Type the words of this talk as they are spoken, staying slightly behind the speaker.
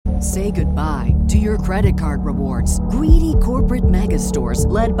Say goodbye to your credit card rewards. Greedy corporate mega stores,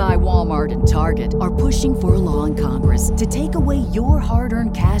 led by Walmart and Target, are pushing for a law in Congress to take away your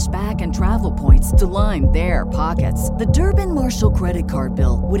hard-earned cash back and travel points to line their pockets. The Durbin-Marshall credit card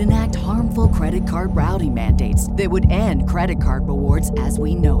bill would enact harmful credit card routing mandates that would end credit card rewards as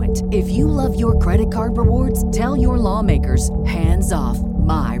we know it. If you love your credit card rewards, tell your lawmakers, hands off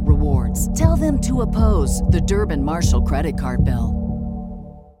my rewards. Tell them to oppose the Durbin-Marshall credit card bill.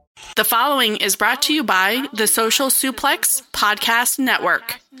 The following is brought to you by the Social Suplex Podcast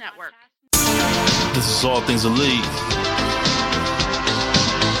Network. This is All Things Elite.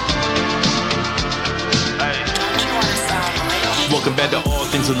 Welcome back to All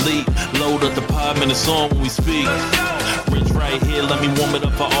Things Elite. Load up the pod, man, it's on when we speak. Rich right here, let me warm it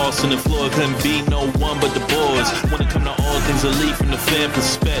up for Austin and Floyd. Couldn't be no one but the boys. When it come to All Things Elite from the fan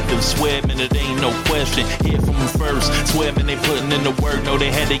perspective, swear, man, it ain't no question. Hear from them first. Swear, man, they putting in the work. No, they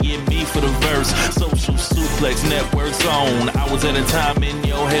had to get me for the verse. Social Suplex Network zone. Hours at a time in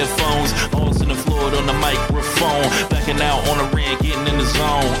your headphones. Austin and Floyd on the microphone. Backing out on the rant, getting in the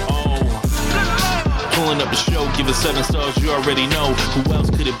zone. Pulling up the show, give it 7 stars, you already know. Who else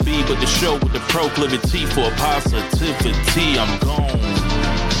could it be but the show with the proclivity for positivity? I'm gone.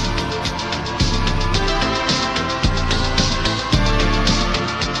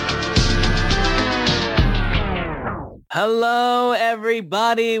 Hello,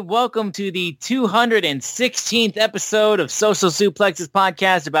 everybody. Welcome to the 216th episode of Social Suplex's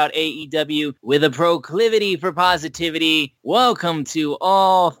podcast about AEW with a proclivity for positivity. Welcome to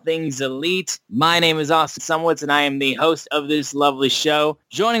All Things Elite. My name is Austin Sumwitz, and I am the host of this lovely show.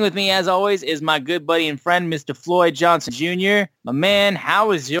 Joining with me, as always, is my good buddy and friend, Mr. Floyd Johnson Jr. My man,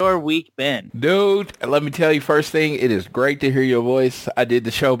 how has your week been? Dude, let me tell you first thing, it is great to hear your voice. I did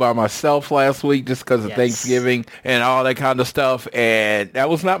the show by myself last week just because of Thanksgiving and all that kind of stuff, and that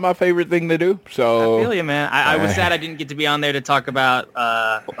was not my favorite thing to do. So I feel you, man. I was sad I didn't get to be on there to talk about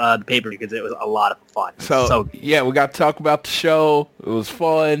the paper because it was a lot of fun. So yeah, we got to talk about the show. It was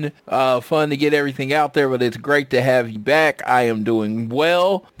fun to get everything out there, but it's great to have you back. I am doing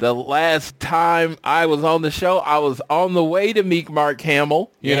well. The last time I was on the show, I was on the way to meet Mark Hamill,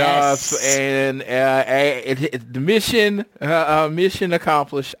 you know, and the mission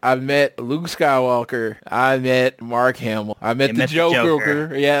accomplished. I met Luke Skywalker. I met Mark Hamill. I met the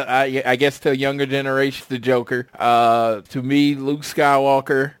Joker. Yeah, I guess to a younger generation, the Joker. To me, Luke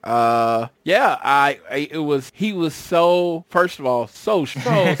Skywalker. He was so, first of all, so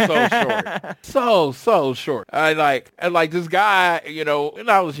short. So short. I like this guy, you know, when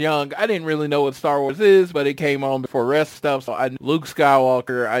I was young, I didn't really know what Star Wars is, but it came on before rest stuff. So Luke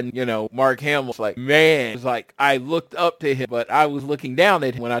Skywalker, Mark Hamill was like, man, it's like I looked up to him, but I was looking down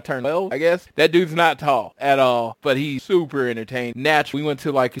at him when I turned 12, I guess. That dude's not tall at all, but he's super entertaining. Natural. We went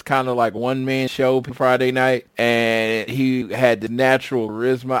to like kind of like one-man show Friday night, and he had the natural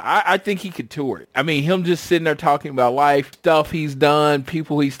charisma. I think he could tour it. I mean, him just sitting there talking about life, stuff he's done,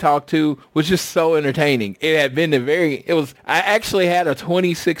 people he's talked to, was just so entertaining. It had been I actually had a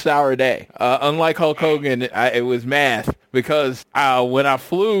 26-hour day. Unlike Hulk Hogan, it was math. Because when I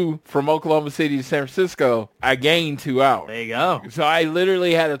flew from Oklahoma City to San Francisco, I gained 2 hours. There you go. So I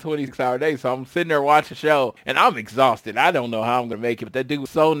literally had a 26-hour day. So I'm sitting there watching the show, and I'm exhausted. I don't know how I'm going to make it. But that dude was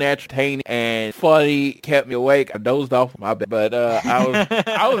so entertaining and funny, kept me awake. I dozed off my bed, but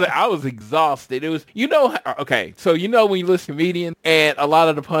I was exhausted. It was, okay. So when you listen to comedians, and a lot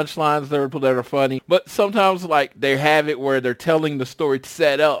of the punchlines that are funny, but sometimes like they have it where they're telling the story to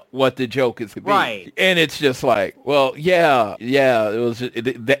set up what the joke is going to be. Right. And it's just like, well, yeah. It was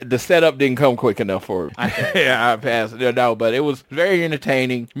the setup didn't come quick enough for me. I passed. No, but it was very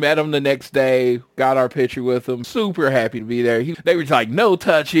entertaining. Met him the next day, got our picture with him. Super happy to be there. They were like, no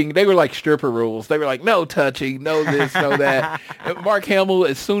touching. They were like stripper rules. They were like, no touching, no this, no that. And Mark Hamill,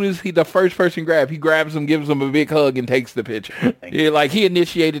 as soon as the first person he grabs him, gives him a big hug, and takes the picture. He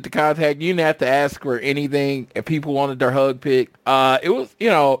initiated the contact. You didn't have to ask for anything. If people wanted their hug pic, it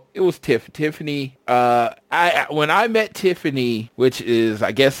was Tiffany. When I met Tiffany, which is,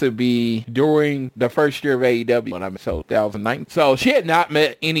 I guess it'd be during the first year of AEW when I met, so 2009. So she had not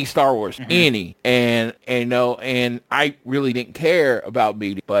met any Star Wars, any, and I really didn't care about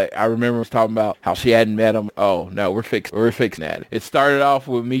meeting, but I remember us talking about how she hadn't met him. Oh no, we're fixing that. It started off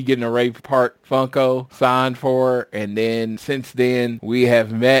with me getting a Ray Park Funko signed for her, and then since then we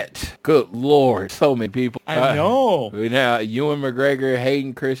have met, good Lord, so many people. I know. Now Ewan McGregor,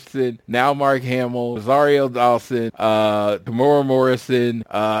 Hayden Christensen, now Mark Hamill, Rosario Dawson, Tamora Morrison,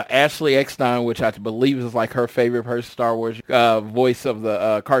 Ashley Eckstein, which I believe is was like her favorite person, Star Wars voice of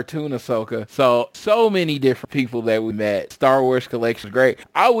the cartoon Ahsoka. So many different people that we met. Star Wars collection is great.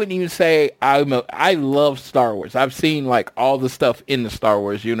 I wouldn't even say I love Star Wars. I've seen like all the stuff in the Star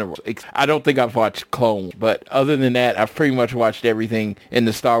Wars universe. I don't think I've watched Clone Wars, but other than that, I've pretty much watched everything in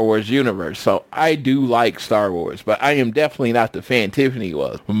the Star Wars universe. So I do like Star Wars, but I am definitely not the fan Tiffany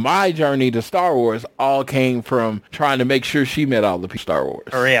was. My journey to Star Wars all came from trying to make sure she met all the people Star Wars.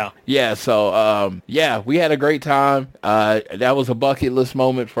 For real. Yeah, so we had a great time. That was a bucket list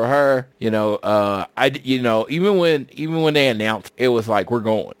moment for her. Even when they announced, it was like, we're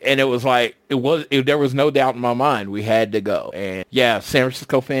going. And it was like, there was no doubt in my mind we had to go. And yeah, San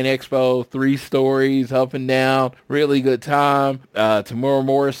Francisco Fan Expo, 3 stories up and down, really good time. Tamura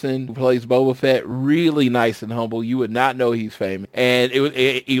Morrison, who plays Boba Fett, really nice and humble. You would not know he's famous. And it was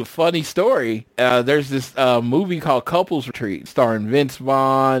a funny story. There's this movie called Couples Retreat starring Vince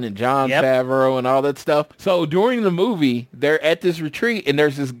Vaughn and Jon Favreau and all that stuff. So during the movie, they're at this retreat and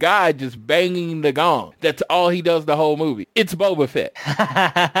there's this guy just banging the gong. That's all he does the whole movie. It's Boba Fett.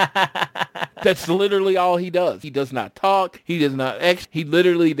 That's literally all he does. He does not talk. He does not act. He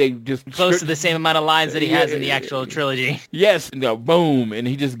literally, they just... Close to the same amount of lines that he has in the actual trilogy. Yes. Boom. And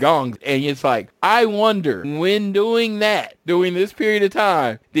he just gongs. And it's like, I wonder, when doing that, during this period of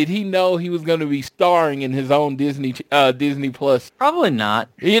time, did he know he was going to be starring in his own Disney Plus? Probably not.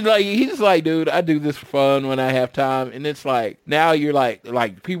 He's just like, dude, I do this for fun when I have time. And it's like, now you're like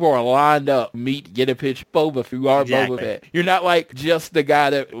people are lined up, get a picture. Boba Fett, you are Boba Fett. You're not like just the guy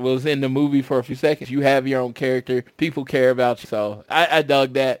that was in the movie for a few seconds. You have your own character. People care about you. So I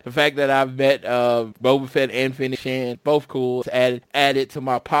dug that. The fact that I've met Boba Fett and Finn Shan, both cool. Added to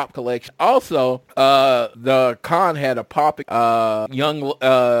my pop collection. Also, the con had a pop young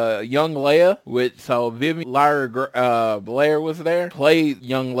Leia Vivian Lyra Blair was there. Played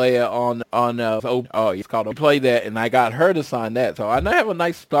young Leia it's called. He played that, and I got her to sign that. So I now have a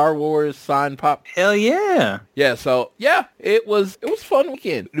nice Star Wars signed pop. Hell yeah. Yeah. So yeah, it was fun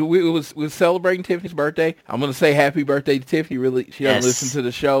weekend. We was celebrating Tiffany's birthday. I'm gonna say happy birthday to Tiffany. Really, she doesn't listen to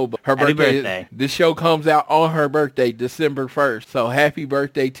the show, but her birthday. This show comes out on her birthday, December 1st. So happy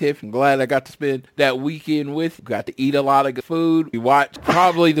birthday, Tiff. I'm glad I got to spend that weekend with you. Got to eat a lot of good food. We watched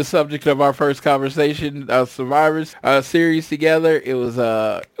probably the subject of our first conversation, Survivors series together. It was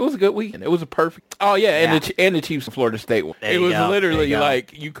a good weekend. It was a perfect. Oh yeah, and the Chiefs of Florida State one. It was literally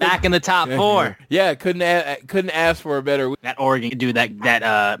like you could back in the top 4. Yeah, couldn't ask for a better week. That Oregon could do that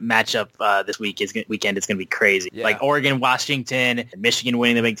matchup this weekend. It's gonna be crazy. Yeah. Like Oregon, Washington, Michigan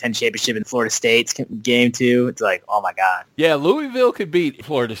winning the Big Ten championship in Florida State's game 2. It's like, oh my god. Yeah, Louisville could beat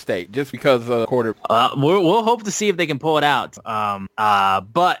Florida State just because of the quarter. We'll hope to see if they can pull it out.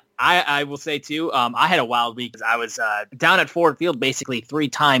 But I will say, too, I had a wild week because I was down at Ford Field basically 3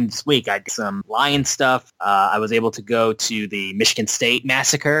 times this week. I did some Lion stuff. I was able to go to the Michigan State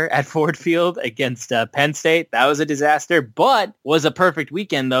massacre at Ford Field against Penn State. That was a disaster, but was a perfect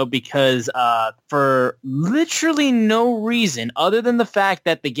weekend, though, because for literally no reason other than the fact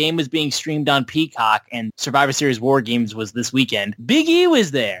that the game was being streamed on Peacock and Survivor Series War Games was this weekend, Big E was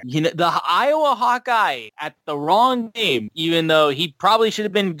there. The Iowa Hawkeye at the wrong game, even though he probably should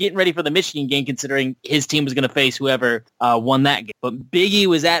have been getting ready for the Michigan game, considering his team was going to face whoever won that game. But Big E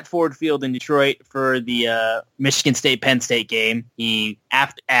was at Ford Field in Detroit for the Michigan State Penn State game. He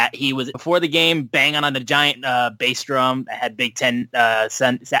was before the game banging on the giant bass drum that had Big Ten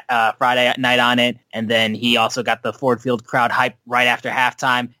Friday night on it, and then he also got the Ford Field crowd hype right after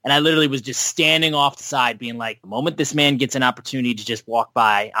halftime. And I literally was just standing off the side, being like, the moment this man gets an opportunity to just walk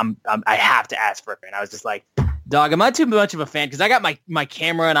by, I have to ask for it. And I was just like, dog, am I too much of a fan? Because I got my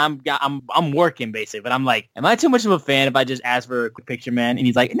camera and I'm working basically, but I'm like, am I too much of a fan if I just ask for a quick picture, man? And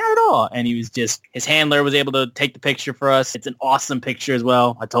he's like, not at all. And he was just, his handler was able to take the picture for us. It's an awesome picture as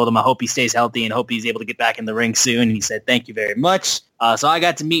well. I told him I hope he stays healthy and hope he's able to get back in the ring soon. And he said, thank you very much. So I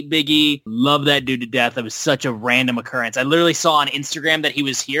got to meet Big E. Love that dude to death. It was such a random occurrence. I literally saw on Instagram that he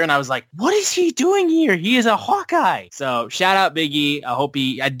was here, and I was like, what is he doing here? He is a Hawkeye. So shout out Big E.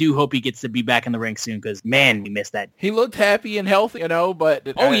 I do hope he gets to be back in the ring soon because, man, we missed that. He looked happy and healthy, but...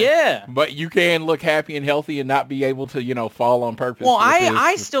 yeah. But you can look happy and healthy and not be able to, fall on purpose. Well,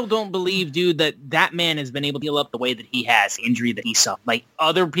 I still don't believe, dude, that man has been able to heal up the way that he has, the injury that he suffered. Like,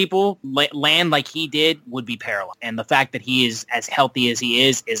 other people land like he did would be paralyzed. And the fact that he is as healthy as he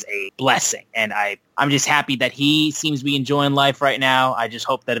is a blessing. And I I'm just happy that he seems to be enjoying life right now. I just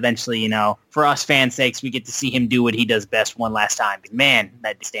hope that eventually, for us fans' sakes, we get to see him do what he does best one last time. Man,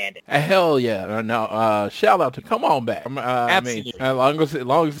 that standing. Hell yeah. No, shout out to come on back. Absolutely. As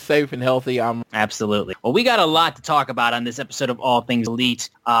long as it's safe and healthy, I'm... Absolutely. Well, we got a lot to talk about on this episode of All Things Elite.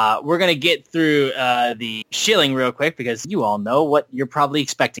 We're going to get through the shilling real quick because you all know what you're probably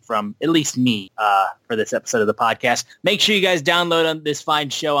expecting from at least me for this episode of the podcast. Make sure you guys download on this fine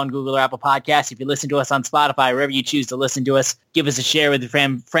show on Google or Apple Podcasts. If you listen to us on Spotify, wherever you choose to listen to us, give us a share with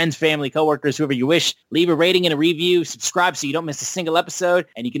your friends, family, coworkers, whoever you wish. Leave a rating and a review. Subscribe so you don't miss a single episode.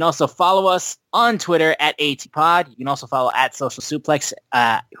 And you can also follow us on Twitter at ATPod. You can also follow at Social Suplex,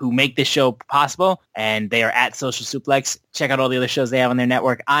 who make this show possible. And they are at Social Suplex. Check out all the other shows they have on their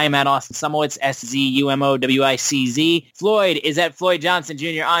network. I am at Austin Sumowitz, SZUMOWICZ. Floyd is at Floyd Johnson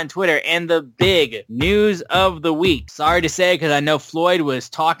Jr. on Twitter. And the big news of the week. Sorry to say, because I know Floyd was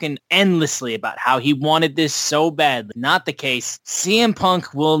talking endlessly about how he wanted this so bad. Not the case. CM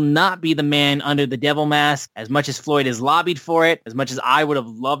Punk will not be the man under the devil mask. As much as Floyd has lobbied for it, as much as I would have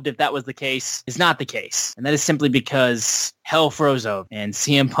loved if that was the case, it's not the case. And that is simply because hell froze over and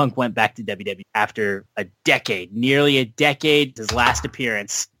CM Punk went back to WWE after a decade, nearly a decade, his last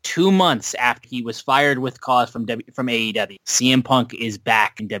appearance. 2 months after he was fired with cause from AEW. CM Punk is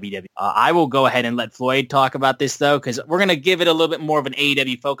back in WWE. I will go ahead and let Floyd talk about this, though, because we're going to give it a little bit more of an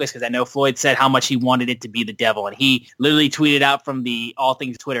AEW focus, because I know Floyd said how much he wanted it to be the devil, and he literally tweeted out from the All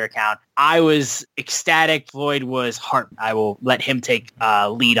Things Twitter account. I was ecstatic. Floyd was heart. I will let him take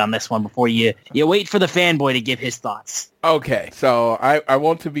lead on this one before you wait for the fanboy to give his thoughts. Okay, so I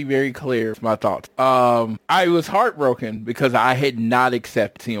want to be very clear with my thoughts. I was heartbroken because I had not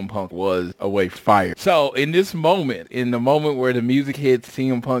accepted CM Punk was away fired. So in this moment, in the moment where the music hits,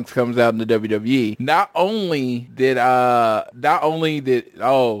 CM Punk comes out in the WWE, not only did CM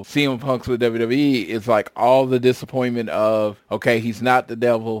Punk's with WWE, it's like all the disappointment of, okay, he's not the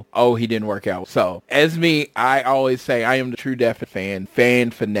devil. Oh, he didn't work out. So as me, I always say I am the true Def fan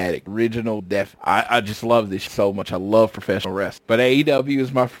fanatic, original Def. I just love this so much. I love professional wrestling, but AEW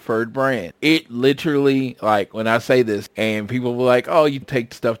is my preferred brand. It literally, like, when I say this and people were like, oh, you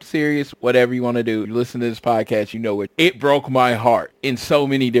take stuff serious, whatever you want to do, you listen to this podcast, you know it broke my heart in so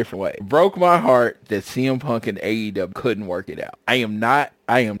many different ways. It broke my heart that CM Punk and AEW couldn't work it out.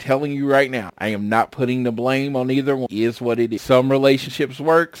 I am telling you right now, I am not putting the blame on either one. It is what it is. Some relationships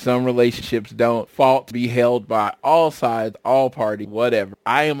work, some relationships don't. Fault to be held by all sides, all parties, whatever.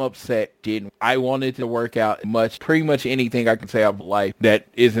 I am upset. I wanted to work out pretty much anything I can say about life that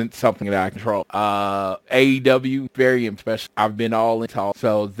isn't something that I control. AEW, very special. I've been all in talk.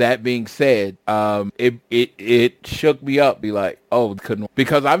 So that being said, it shook me up. Be like, oh, couldn't,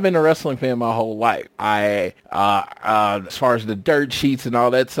 because I've been a wrestling fan my whole life. As far as the dirt sheets and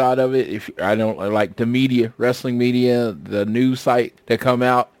all that side of it, if I don't like the media, wrestling media, the news site that come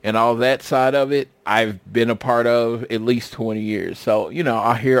out and all that side of it, I've been a part of at least 20 years. So,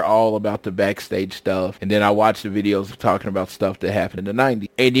 I hear all about the backstage stuff, and then I watch the videos talking about stuff that happened in the 90s.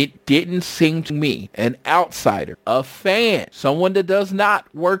 And it didn't seem to me, an outsider, a fan, someone that does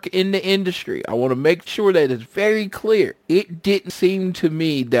not work in the industry, I want to make sure that it's very clear. It didn't seem to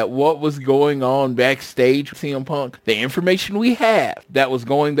me that what was going on backstage with CM Punk, the information we have that was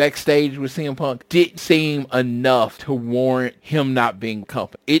going backstage with CM Punk, didn't seem enough to warrant him not being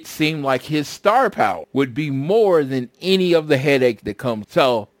company. It seemed like his star power would be more than any of the headache that comes.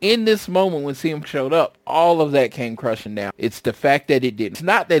 So in this moment when CM showed up, all of that came crushing down. It's the fact that it didn't. It's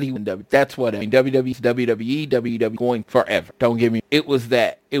not that he went WWE. That's what I mean. WWE's WWE, WWE going forever. Don't get me. It was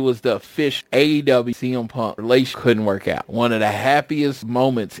that. It was the official AEW CM Punk relation couldn't work out. One of the happiest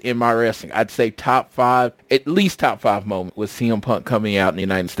moments in my wrestling, I'd say at least top five moment, was CM Punk coming out in the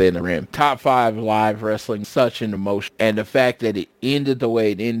United States in the ring. Top 5 live wrestling, such an emotion. And the fact that it ended the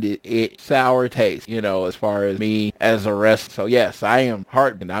way it ended, it sour taste, as far as me as a wrestler. So yes, I am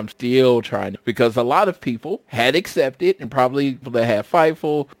heartbroken. I'm still trying to, because a lot of people had accepted, and probably people that had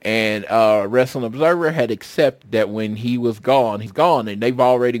Fightful and Wrestling Observer had accepted that when he was gone, he's gone, and they've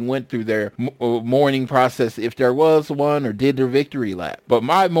already went through their mourning process, if there was one, or did their victory lap. But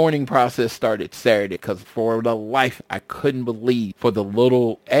my mourning process started Saturday, because for the life, I couldn't believe, for the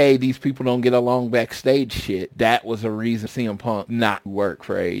little, hey, these people don't get along backstage shit, that was a reason CM Punk not work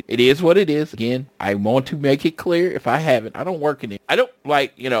for AEW. It is what it is. Again, I want to make it clear, if I haven't, I don't work in it. I don't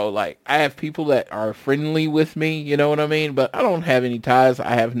I have people that are friendly with me, you know what I mean? But I don't have any ties.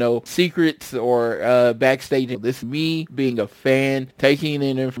 I have no secrets or backstage. This is me being a fan, taking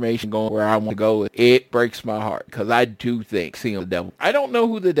in information, going where I want to go with. It breaks my heart, because I do think seeing the devil. I don't know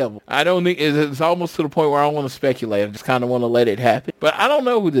who the devil. I don't think it's almost to the point where I don't want to speculate. I just kind of want to let it happen. But I don't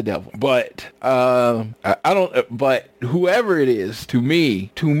know who the devil. But I don't, but whoever it is, to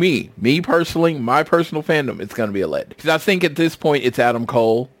me personally, my personal fandom, it's going to be a let. Because I think at this point, it's Adam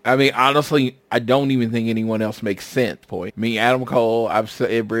Cole. I mean, honestly, I don't even think anyone else makes sense. Point. I mean, Adam Cole, I've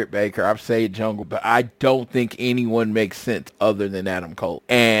said Britt Baker, I've said Jungle, but I don't think anyone makes sense other than Adam Cole.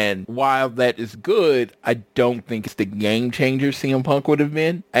 And while that is good, I don't think it's the game changer CM Punk would have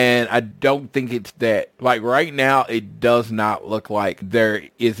been. And I don't think it's that. Like, right now, it does not look like there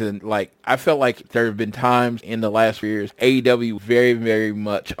isn't, like, I felt like there have been times in the last few years, AEW very, very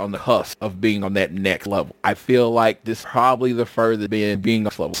much on the cusp of being on that next level. I feel like this is probably the furthest being on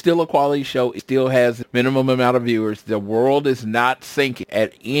this level. Still a quality show. It still has minimum amount of viewers. The world is not sinking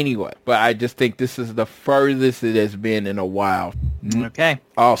at anyway. But I just think this is the furthest it has been in a while. Okay.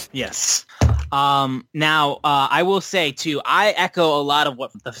 Awesome. Yes. Now, I will say, too, I echo a lot of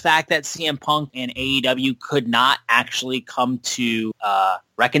what the fact that CM Punk and AEW could not actually come to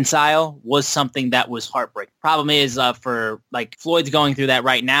reconcile was something that was heartbreaking. Problem is, for like Floyd's going through that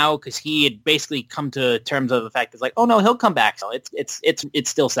right now because he had basically come to terms of the fact that like, oh no, he'll come back. So it's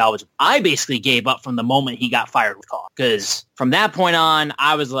still salvageable. I basically gave up from the moment he got fired with call because from that point on,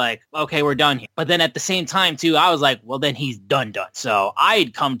 I was like, okay, we're done here. But then at the same time, too, I was like, well, then he's done. So I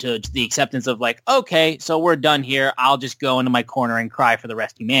had come to the acceptance of like, okay, so we're done here. I'll just go into my corner and cry for the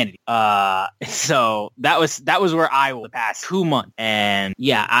rest of humanity. So that was where I was the past 2 months. And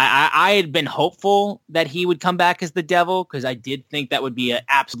yeah, I had been hopeful that he would come back as the devil because I did think that would be an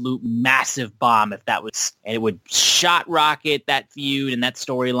absolute massive bomb if that was, and it would shot rocket that feud and that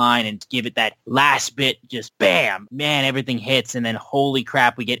storyline and give it that last bit, just bam, man, everything hits. And then holy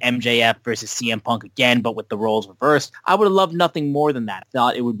crap, we get MJF versus CM Punk again, but with the roles reversed. I would have loved nothing more than that. I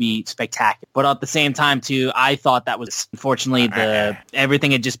thought it would be spectacular. But at the same time, too, I thought that was, unfortunately,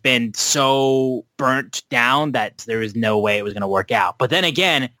 everything had just been so burnt down that there was no way it was going to work out. But then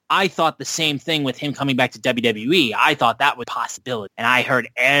again, I thought the same thing with him coming back to WWE. I thought that was a possibility. And I heard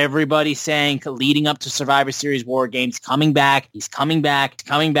everybody saying leading up to Survivor Series War Games, he's coming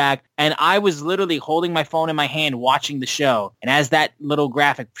back. And I was literally holding my phone in my hand watching the show. And as that little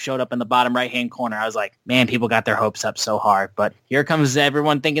graphic showed up in the bottom right-hand corner, I was like, man, people got their hopes up so hard. But here comes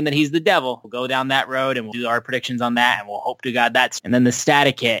everyone thinking that he's the devil. We'll go down that road and we'll do our predictions on that. And we'll hope to God that's... And then the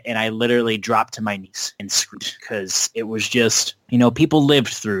static hit and I literally dropped to my knees and screamed because it was just... You know, people lived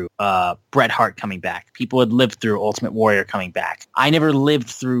through Bret Hart coming back. People had lived through Ultimate Warrior coming back. I never lived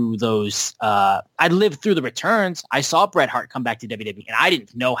through those. I lived through the returns. I saw Bret Hart come back to WWE, and I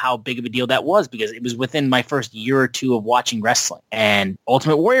didn't know how big of a deal that was because it was within my first year or two of watching wrestling. And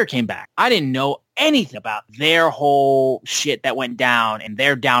Ultimate Warrior came back. I didn't know anything about their whole shit that went down and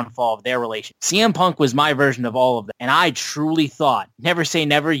their downfall of their relation. CM Punk was my version of all of that. And I truly thought, never say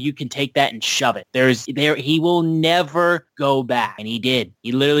never, you can take that and shove it. He will never go back. And he did.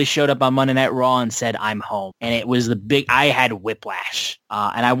 He literally showed up on Monday Night Raw and said, I'm home. And it was I had whiplash.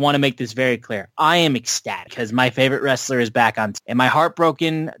 And I want to make this very clear. I am ecstatic because my favorite wrestler is back on. Am I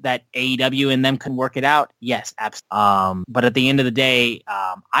heartbroken that AEW and them can work it out? Yes, absolutely. But at the end of the day,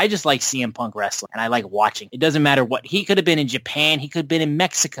 I just like CM Punk wrestling and I like watching. It doesn't matter what. He could have been in Japan. He could have been in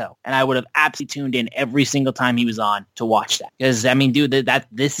Mexico. And I would have absolutely tuned in every single time he was on to watch that. Because, I mean, dude,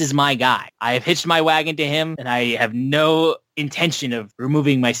 this is my guy. I have hitched my wagon to him and I have no intention of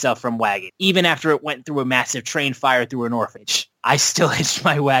removing myself from wagon. Even after it went through a massive train fire through an orphanage. I still hitched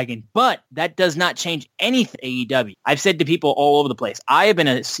my wagon, but that does not change anything AEW. I've said to people all over the place, I have been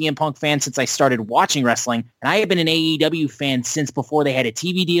a CM Punk fan since I started watching wrestling, and I have been an AEW fan since before they had a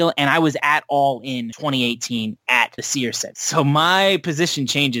TV deal, and I was at All In 2018 at the Sears Center. So my position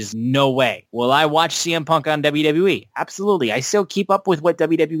changes no way. Will I watch CM Punk on WWE? Absolutely. I still keep up with what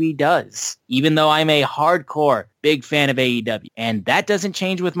WWE does, even though I'm a hardcore big fan of AEW. And that doesn't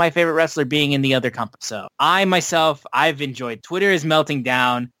change with my favorite wrestler being in the other company. So I've enjoyed. Twitter is melting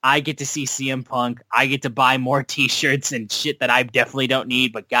down. I get to see CM Punk. I get to buy more t-shirts and shit that I definitely don't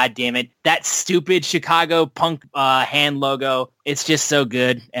need, but god damn it. That stupid Chicago Punk hand logo, it's just so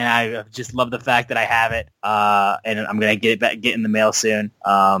good. And I just love the fact that I have it. And I'm going to get in the mail soon.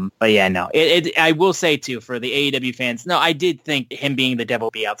 But yeah, no, I will say too, for the AEW fans, no, I did think him being the devil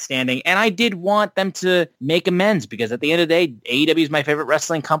would be outstanding. And I did want them to make amends because at the end of the day, AEW is my favorite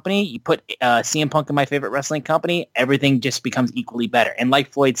wrestling company. You put CM Punk in my favorite wrestling company, everything just becomes equally better. And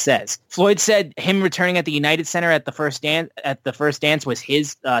like Floyd said him returning at the United Center at the first dance was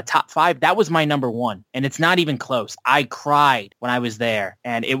his top 5. That was my number 1. And it's not even close. I cried when I was there.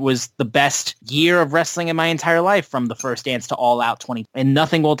 And it was the best year of wrestling in my entire life, from the first dance to All Out 20. And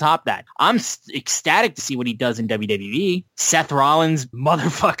nothing will top that. I'm ecstatic to see what he does in WWE. Seth Rollins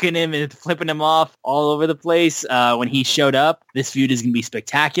motherfucking him and flipping him off all over the place when he showed up. This feud is going to be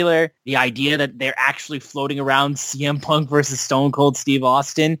spectacular. The idea that they're actually floating around CM Punk versus Stone Cold Steve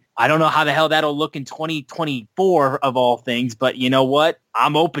Austin. I don't know how the hell that'll look in 2024 of all things, but you know what?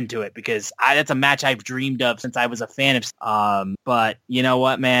 I'm open to it because that's a match I've dreamed of since I was a fan of. But you know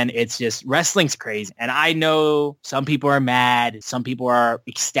what, man? It's just wrestling's crazy. And I know some people are mad. Some people are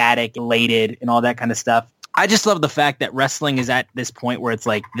ecstatic, elated, and all that kind of stuff. I just love the fact that wrestling is at this point where it's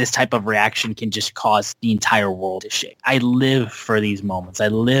like this type of reaction can just cause the entire world to shake. I live for these moments. I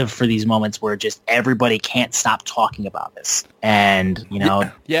live for these moments where just everybody can't stop talking about this. And, you know,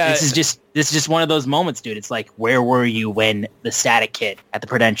 this is just one of those moments, dude. It's like, where were you when the Static hit at the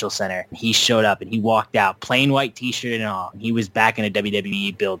Prudential Center? He showed up and he walked out, plain white T-shirt and all. He was back in a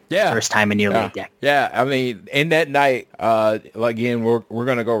WWE build, first time in nearly a decade. Yeah, I mean, in that night, again, we're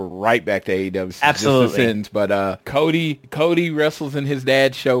gonna go right back to AEW. Absolutely. But Cody wrestles in his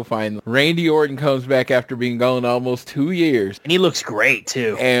dad's show finally. Randy Orton comes back after being gone almost 2 years, and he looks great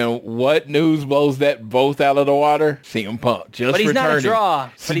too. And what news blows that both out of the water? CM Punk. But he's not a draw.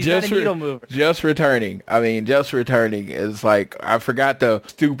 But he's not a needle mover. Just returning. I mean, just returning is like, I forgot the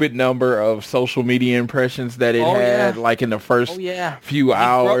stupid number of social media impressions that it had, like in the first few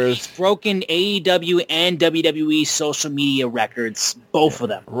hours. He's broken AEW and WWE social media records, both of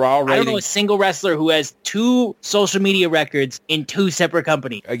them. Raw rating. I don't know a single wrestler who has 2 social media records in 2 separate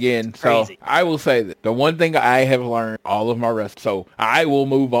companies. Again, so I will say that the one thing I have learned all of my wrestling, so I will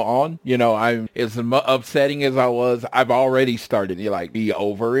move on. You know, I'm as upsetting as I was, I've already started to like be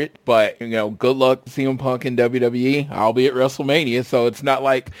over it, but you know, good luck CM Punk in WWE. I'll be at WrestleMania, so it's not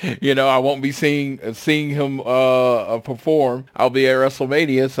like, you know, I won't be seeing him perform. I'll be at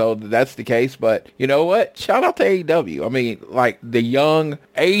WrestleMania, so that's the case. But you know what? Shout out to AEW. I mean, like the young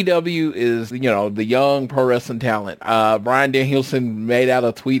AEW is, you know, the young pro wrestling talent. Bryan Danielson made out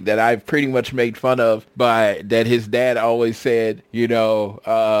a tweet that I've pretty much made fun of, but that his dad always said, you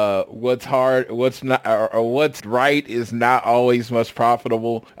know, what's hard, what's not, or what's right is not always most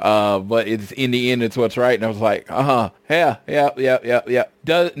profitable, but it's in the end, it's what's right. And I was like, yeah.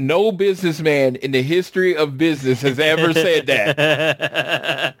 No businessman in the history of business has ever said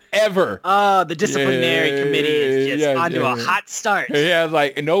that. Ever. Oh, the disciplinary committee is just onto a hot start. Yeah, it's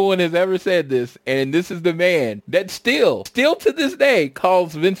like, no one has ever said this, and this is the man that still to this day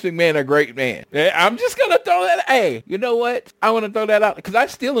calls Vince McMahon a great man. I'm just gonna throw that. Hey, you know what? I want to throw that out because I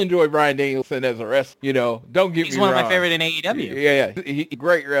still enjoy Bryan Danielson as a wrestler. You know, don't get me wrong. He's one of my favorite in AEW. Yeah.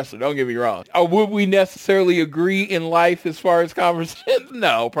 Great wrestler. Don't get me wrong. Would we necessarily agree in life as far as conversations?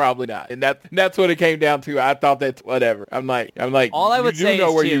 No, probably not. And that's what it came down to. I thought that's whatever. I'm like, all I would say know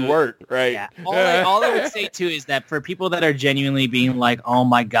is where you work, right? Yeah. All I would say too is that for people that are genuinely being like, oh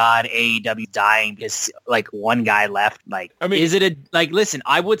my God, AEW dying because like one guy left. Like, I mean, is it listen,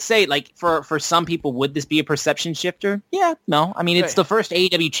 I would say like for some people, would this be a perception shifter? Yeah, no. I mean, it's the first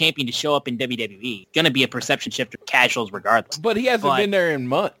AEW champion to show up in WWE. It's going to be a perception shifter, casuals regardless. But he hasn't been there in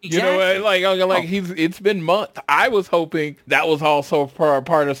months. Exactly. You know, it's been months. I was hoping that was also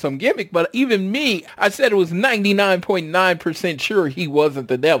part of some gimmick, but even me, I said it was 99.9% sure he wasn't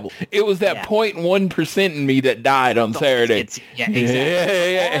the devil. It was that 0.1% in me that died on Saturday.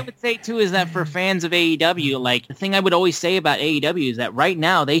 Exactly. All I would say too is that for fans of AEW, like the thing I would always say about AEW is that right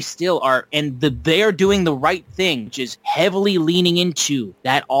now they still are, and they are doing the right thing, which is heavily leaning into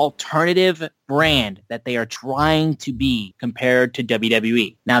that alternative brand that they are trying to be compared to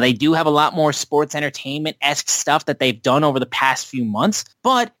WWE. Now, they do have a lot more sports entertainment-esque stuff that they've done over the past few months,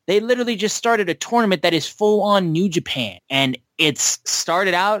 but they literally just started a tournament that is full-on New Japan, and it's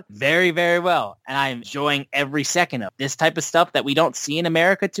started out very, very well, and I'm enjoying every second of this type of stuff that we don't see in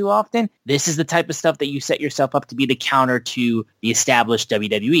America too often. This is the type of stuff that you set yourself up to be the counter to the established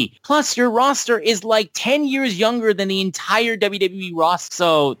WWE. Plus, your roster is like 10 years younger than the entire WWE roster,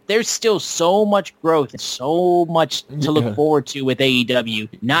 so there's still so much growth and so much to look forward to with AEW,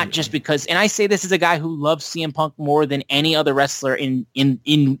 not just because, and I say this as a guy who loves CM Punk more than any other wrestler in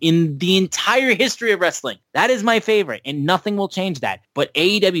the entire history of wrestling. That is my favorite, and nothing will change that. But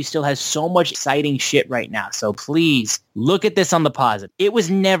AEW still has so much exciting shit right now. So please look at this on the positive. It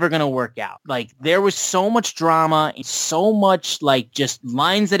was never going to work out. Like, there was so much drama and so much like just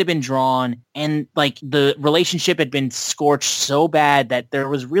lines that have been drawn and like the relationship had been scorched so bad that there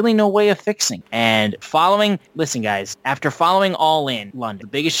was really no way of fixing. And listen guys, after following All In London,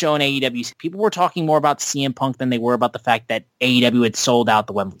 the biggest show in AEW, people were talking more about CM Punk than they were about the fact that AEW had sold out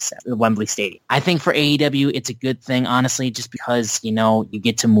the Wembley Stadium. I think for AEW, it's a good thing, honestly, just because, you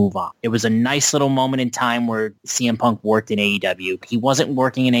get to move on. It was a nice little moment in time where CM Punk worked in AEW. He wasn't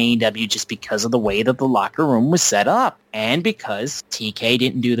working in AEW just because of the way that the locker room was set up. And because TK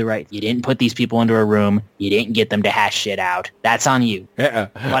didn't do the right, you didn't put these people into a room, you didn't get them to hash shit out. That's on you. Yeah.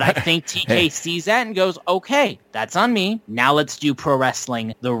 But I think TK sees that and goes, okay, that's on me. Now let's do pro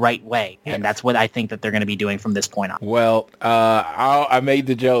wrestling the right way. And that's what I think that they're going to be doing from this point on. Well, I made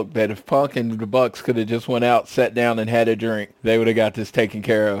the joke that if Punk and the Bucks could have just went out, sat down, and had a drink, they would have got this taken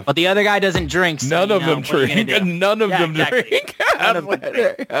care of. But the other guy doesn't drink. So, None of them drink. None of them drink.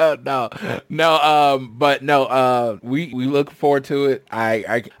 We look forward to it.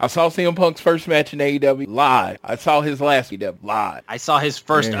 I saw CM Punk's first match in AEW live. I saw his last AEW live. I saw his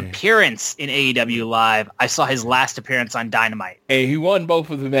first appearance in AEW live. I saw his last appearance on Dynamite. And he won both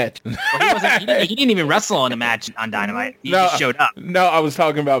of the matches. Well, he didn't even wrestle in a match on Dynamite. He just showed up. No, I was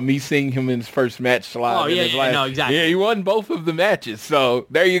talking about me seeing him in his first match live. Oh, yeah, no, exactly. Yeah, he won both of the matches. So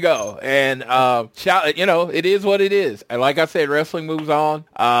there you go. And it is what it is. And like I said, wrestling moves on.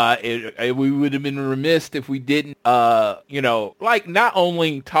 We would have been remiss if we didn't not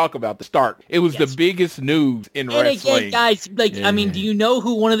only talk about the start. It was the biggest news in wrestling. Again, guys, I mean, do you know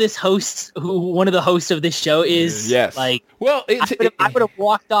who one of the hosts of this show is? Yes. I would have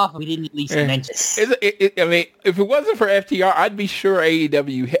walked off if we didn't at least mention this. If it wasn't for FTR, I'd be sure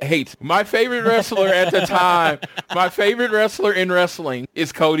AEW hates. My favorite wrestler at the time, my favorite wrestler in wrestling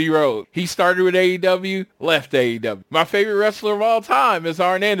is Cody Rhodes. He started with AEW, left AEW. My favorite wrestler of all time is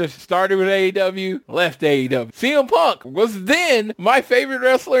Arn Anderson. Started with AEW, left AEW. CM Punk was then my favorite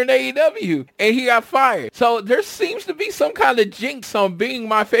wrestler in AEW, and he got fired. So there seems to be some kind of jinx on being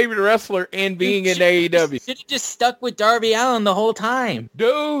my favorite wrestler and being in AEW. Should have just stuck with Darby Allin the whole time.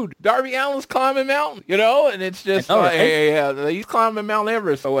 Dude, Darby Allin's climbing mountains, and it's just he's climbing Mount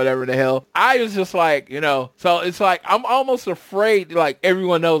Everest or whatever the hell. I was just like, so it's like, I'm almost afraid, like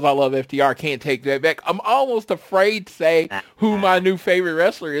everyone knows I love FTR, can't take that back. I'm almost afraid to say who my new favorite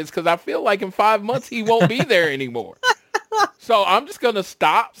wrestler is because I feel like in 5 months he won't be there anymore. So I'm just going to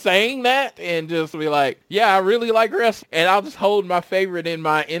stop saying that and just be like, yeah, I really like wrestling. And I'll just hold my favorite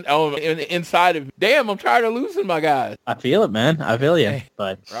inside of, damn, I'm tired of losing my guys. I feel it, man. I feel you.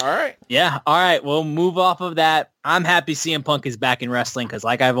 But all right. Yeah. All right. We'll move off of that. I'm happy CM Punk is back in wrestling because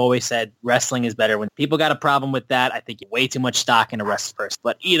like I've always said, wrestling is better. When people got a problem with that, I think you way too much stock in a wrestler person.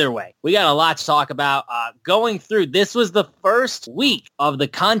 But either way, we got a lot to talk about. Going through, this was the first week of the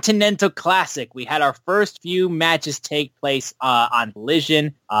Continental Classic. We had our first few matches take place on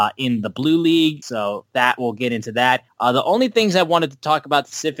Collision in the Blue League. So that we'll get into that. The only things I wanted to talk about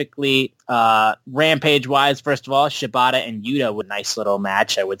specifically, Rampage-wise, first of all, Shibata and Yuta with a nice little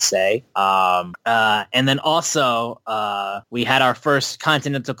match, I would say. And then also, we had our first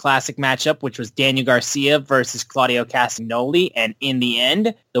Continental Classic matchup, which was Daniel Garcia versus Claudio Castagnoli. And in the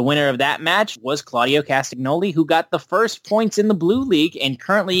end, the winner of that match was Claudio Castagnoli, who got the first points in the Blue League and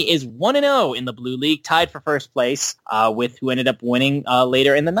currently is 1-0 in the Blue League, tied for first place with who ended up winning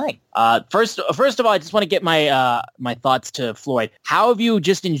later in the night. First of all, I just want to get my thoughts to Floyd. How have you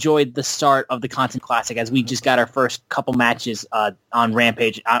just enjoyed the start of the Continental Classic as we just got our first couple matches on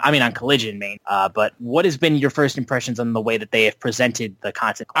Rampage? On Collision, main. But what has been your first impressions on the way that they have presented the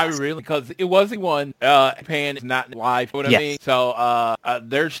Continental Classic? Because it wasn't one. Japan is not live. You know what I mean? So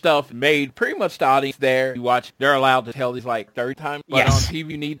their stuff made pretty much the audience there. You watch, they're allowed to tell these like third time, but on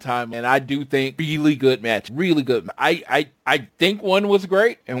TV you need time. And I do think really good match. Really good. I think one was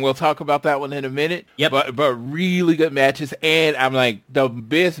great, and we'll talk about that one in a minute. Yep. But really good matches, and I'm like, the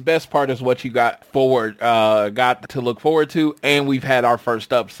best part is what you got to look forward to, and we've had our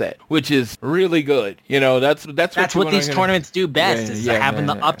first upset, which is really good. That's what these tournaments do best, is having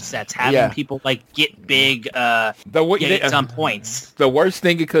the upsets, having people like get big, get some points. The worst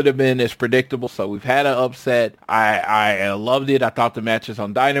thing it could have been is predictable. So we've had an upset. I loved it. I thought the matches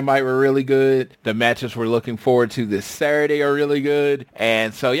on Dynamite were really good. The matches we're looking forward to this Saturday are really good.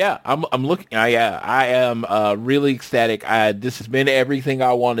 And so I'm looking. I am really ecstatic. This has been everything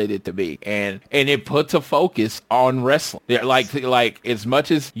I wanted it to be, and it puts a focus on wrestling. Like as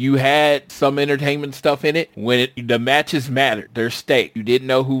much as you had some entertainment stuff in it, when the matches mattered, their stake. You didn't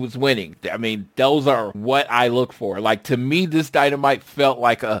know who was winning. I mean, those are what I look for. Like, to me, this Dynamite felt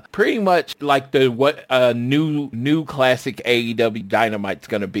like pretty much like what a new classic AEW Dynamite's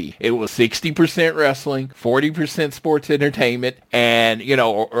gonna be. It was 60% wrestling, 40% sports entertainment, and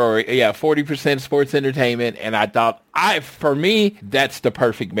and 40% sports entertainment. And I thought, for me, that's the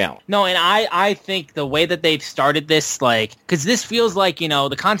perfect balance. No, and I think the way that they've started this, like, because this feels like,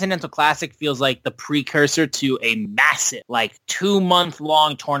 the Continental Classic feels like the precursor to a massive, like,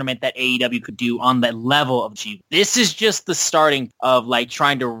 2-month-long tournament that AEW could do on the level of G. This is just the starting of, like,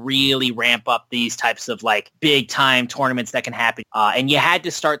 trying to really ramp up these types of, like, big-time tournaments that can happen. And you had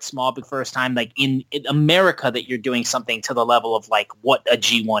to start small the first time, like, in America, that you're doing something to the level of, like, what a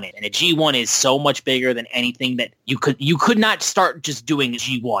G1 is. And a G1 is so much bigger than anything that you could not start just doing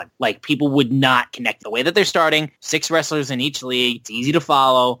G1. Like, people would not connect. The way that they're starting, 6 wrestlers in each league, it's easy to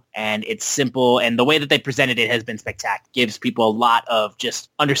follow, and it's simple, and the way that they presented it has been spectacular. Gives people a lot of just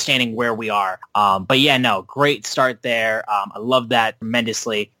understanding where we are. But yeah, no, great start there. I love that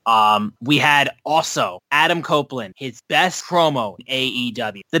tremendously. We had also Adam Copeland, his best promo in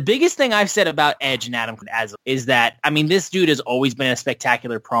AEW. The biggest thing I've said about Edge and Adam is that, I mean, this dude has always been a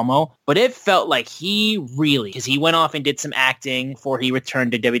spectacular promo, but it felt like because he went off and did some acting before he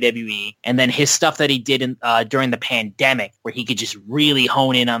returned to WWE, and then his stuff that he did during the pandemic, where he could just really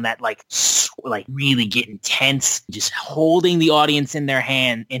hone in on that, like really get intense, just holding the audience in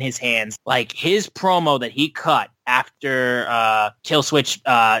his hands. Like, his promo that he cut after Killswitch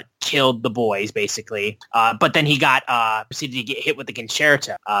killed the boys, basically. But then he proceeded to get hit with the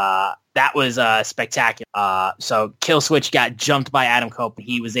concerto. That was spectacular. So Killswitch got jumped by Adam Cope, and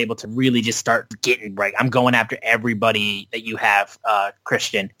he was able to really just start getting right. I'm going after everybody that you have,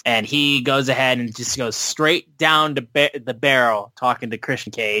 Christian. And he goes ahead and just goes straight down to the barrel, talking to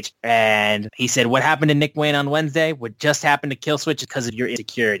Christian Cage. And he said, what happened to Nick Wayne on Wednesday? What just happened to Killswitch because of your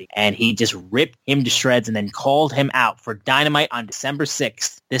insecurity. And he just ripped him to shreds and then called him out for Dynamite on December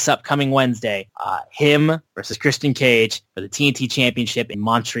 6th, this upcoming Wednesday. Him versus Christian Cage for the TNT Championship in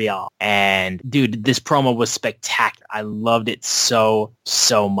Montreal. And dude, this promo was spectacular. I loved it so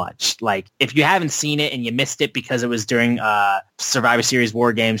much. Like, if you haven't seen it and you missed it because it was during Survivor Series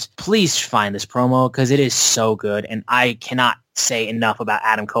War Games, please find this promo because it is so good. And I cannot say enough about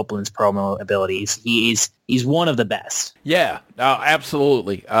Adam Copeland's promo abilities. He's one of the best. Yeah,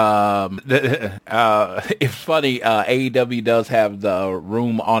 absolutely. It's funny. AEW does have the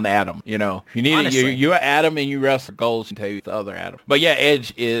room on Adam. If you need it, you're Adam and you wrestle goals and tell you the other Adam. But yeah,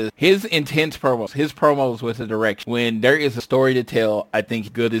 Edge is his intense promos. His promos with the direction. When there is a story to tell, I think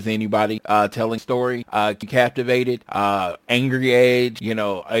he's good as anybody telling story. Captivated, angry Edge.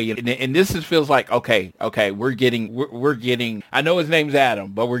 And this feels like okay, we're getting. I know his name's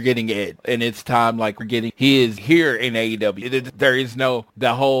Adam, but we're getting Ed, and it's time. Like, we're getting. He is here in AEW. There is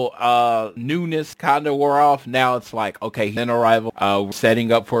the whole newness kind of wore off. Now it's like, okay, he's an arrival,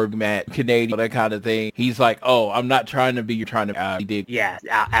 setting up for a match, Canadian, that kind of thing. He's like, oh, I'm not trying to be. You're trying to. He did. Yeah,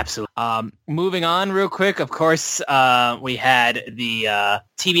 absolutely. Moving on real quick. Of course, we had the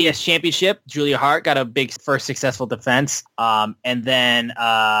TBS Championship. Julia Hart got a big first successful defense. And then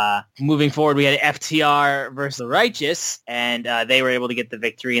moving forward, we had FTR versus the Righteous, and they were able to get the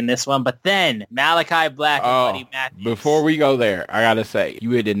victory in this one. But then Malachi Black and Buddy Matthews. Before we go there, I gotta say,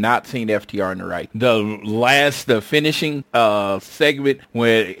 you had not seen FTR in the right. The finishing segment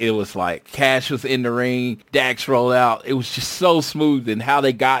where it was like Cash was in the ring, Dax rolled out. It was just so smooth, and how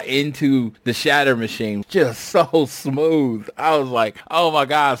they got into the Shatter Machine, just so smooth. I was like, oh my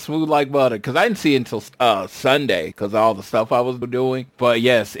God, smooth like butter. Because I didn't see it until Sunday because of all the stuff I was doing. But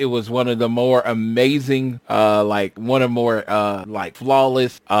yes, it was one of the more amazing, flawless,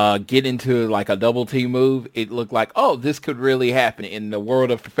 get into like a double team move. It looked like, oh, this could really happen in the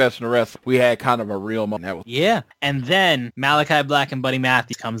world of professional wrestling. We had kind of a real moment. Yeah. And then Malachi Black and Buddy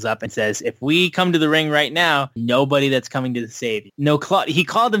Matthews comes up and says, if we come to the ring right now, nobody that's coming to save you. No, he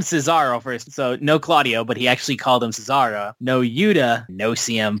called him Cesaro first. So no Claudio, but he actually called him Cesaro. No Yuta, no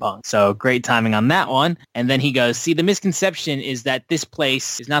CM Punk. So great timing on that one. And then he goes, see, the misconception is that this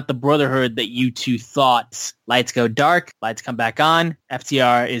place is not the brotherhood that you two thought. Lights go dark, lights come back on.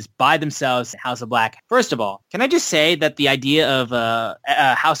 FTR is by themselves, House of Black. First of all, can I just say that the idea of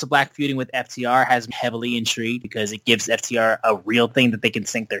House of Black feuding with FTR has me heavily intrigued because it gives FTR a real thing that they can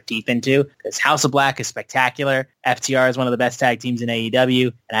sink their teeth into. Because House of Black is spectacular. FTR is one of the best tag teams in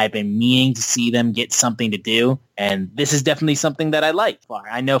AEW, and I've been meaning to see them get something to do. And this is definitely something that I like.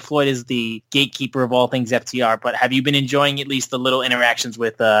 I know Floyd is the gatekeeper of all things FTR, but have you been enjoying at least the little interactions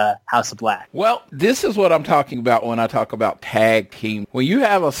with House of Black? Well, this is what I'm talking about when I talk about tag team. When you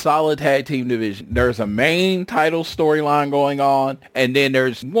have a solid tag team division, there's a main title storyline going on, and then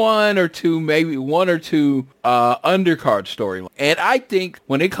there's one or two undercard storyline. And I think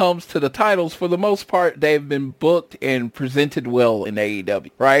when it comes to the titles, for the most part, they've been booked booked and presented well in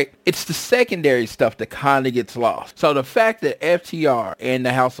AEW, right? It's the secondary stuff that kind of gets lost. So the fact that FTR and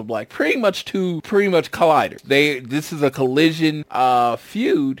the House of Black pretty much colliders. This is a collision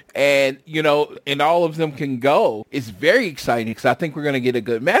feud, and and all of them can go. It's very exciting because I think we're going to get a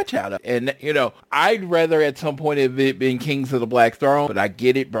good match out of it. And I'd rather at some point have it been Kings of the Black Throne, but I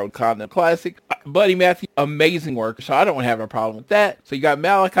get it, bro. Continental Classic. Buddy Matthew, amazing work, so I don't have a problem with that. So you got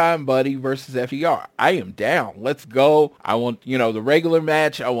Malachi and Buddy versus FTR. I am down. Let's go. I want, the regular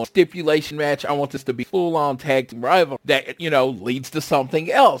match. I want stipulation match. I want this to be full-on tag team rival that, leads to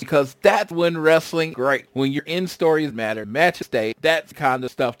something else, because that's when wrestling great. When your end stories matter, matches stay, that's the kind of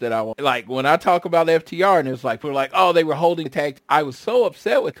stuff that I want. Like, when I talk about FTR and it's like, we're like, oh, they were holding the tag. I was so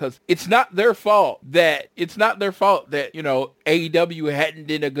upset with, because it's not their fault that, AEW hadn't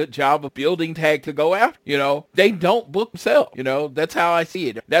done a good job of building tag to go after. They don't book themselves. That's how I see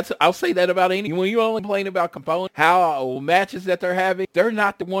it. I'll say that about any. When you only complain about components, how matches that they're having, they're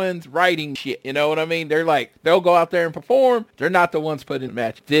not the ones writing shit. You know what I mean? They're like, they'll go out there and perform. They're not the ones putting the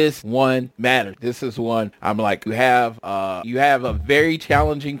match. This one matters. This is one. I'm like, you have a very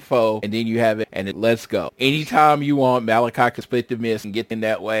challenging foe, and then you have it, and let's go. Anytime you want, Malachi can split the miss and get in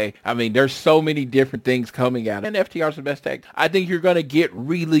that way. I mean, there's so many different things coming out, and FTR's the best tag. I think you're going to get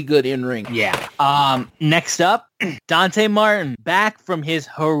really good in-ring. Yeah. Next up, Dante Martin, back from his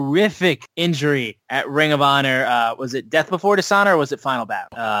horrific injury at Ring of Honor. Was it Death Before Dishonor or was it Final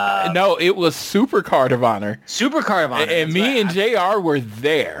Battle? No, it was Super Card of Honor. Super Card of Honor. And me and JR were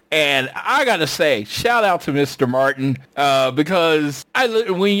there. And I got to say, shout out to Mr. Martin, because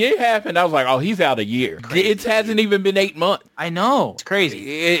when it happened, I was like, oh, he's out a year. It hasn't even been 8 months. I know. It's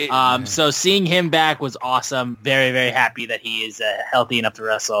crazy. So seeing him back was awesome. Very, very happy that he is healthy enough to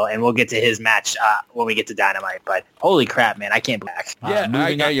wrestle. And we'll get to his match when we get to Dynamite. But holy crap, man, I can't be back.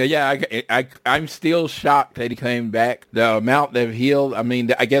 I'm still shocked that he came back. The amount they've healed, I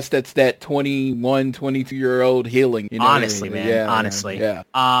mean, I guess that's that 21, 22-year-old healing. Honestly, man. Yeah, honestly. Yeah.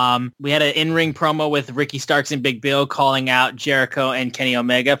 We had an in-ring promo with Ricky Starks and Big Bill calling out Jericho and Kenny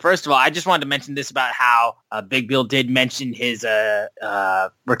Omega. First of all, I just wanted to mention this about how Big Bill did mention his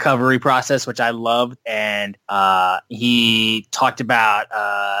recovery process, which I loved. And he talked about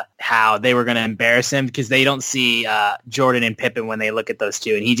how they were going to embarrass him because they don't see Jordan and Pippen when they look at those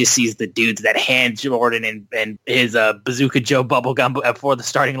two, and he just sees the dudes that hand Jordan and his Bazooka Joe bubblegum before the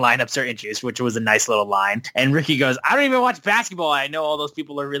starting lineups are introduced, which was a nice little line. And Ricky goes, I don't even watch basketball. I know all those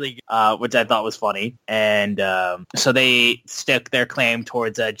people are really good, which I thought was funny. And so they stuck their claim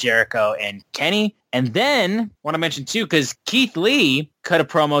towards Jericho and Kenny. And then, want to mention too, because Keith Lee cut a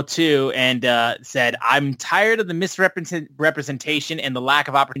promo too and said, I'm tired of the misrepresentation and the lack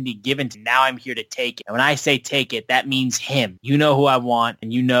of opportunity given to now I'm here to take it. And when I say take it, that means him. You know who I want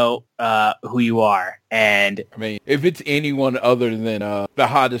and you know who you are. And I mean, if it's anyone other than the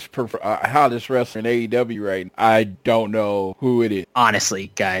hottest wrestler in AEW right now, I don't know who it is.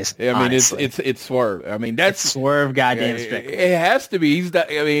 Honestly, guys. I mean, it's Swerve. I mean, that's it's Swerve goddamn Strickland. It has to be.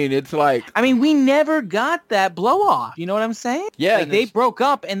 It's like, I mean, we never got that blow off. You know what I'm saying? Yeah. Like, they broke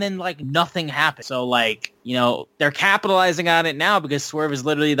up and then like nothing happened. So like, they're capitalizing on it now because Swerve is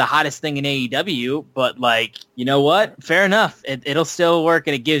literally the hottest thing in AEW. But like, you know what? Fair enough. It'll still work,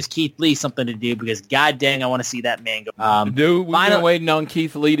 and it gives Keith Lee something to do because god dang, I want to see that man go. Dude, we've been waiting on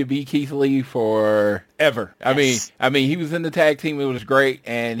Keith Lee to be Keith Lee for ever. Yes. I mean, he was in the tag team. It was great,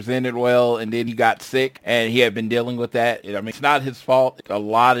 and he was in it well, and then he got sick, and he had been dealing with that. I mean, it's not his fault. It's a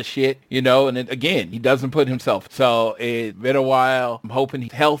lot of shit, and then, again, he doesn't put himself. So it's been a while. I'm hoping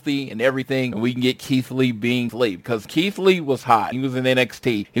he's healthy and everything, and we can get Keith Lee being Lee, because Keith Lee was hot. He was in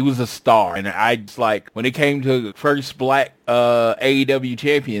NXT. He was a star, and I just like, when it came to first black AEW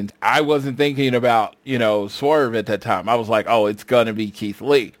champions, I wasn't thinking about, Swerve at that time. I was like, oh, it's going to be Keith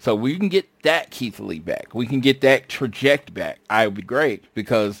Lee. So we can get that Keith Lee back. We can get that trajectory back. I would be great,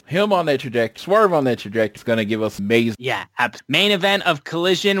 because him on that trajectory, Swerve on that trajectory is going to give us amazing. Yeah. Main event of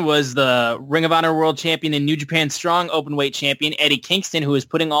Collision was the Ring of Honor World Champion and New Japan Strong Openweight Champion Eddie Kingston, who is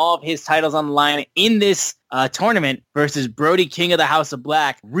putting all of his titles on the line in this tournament versus Brody King of the House of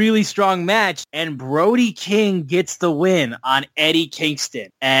Black. Really strong match, and Brody King gets the win on Eddie Kingston,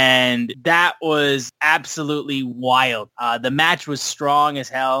 and that was absolutely wild. The match was strong as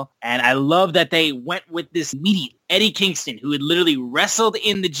hell, and I love that they went with this immediately. Eddie Kingston, who had literally wrestled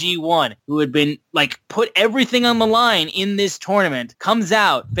in the G1, who had been like put everything on the line in this tournament, comes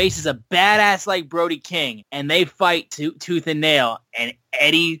out, faces a badass like Brody King, and they fight tooth and nail, and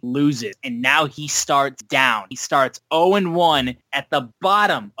Eddie loses, and now he starts down. He starts 0-1 at the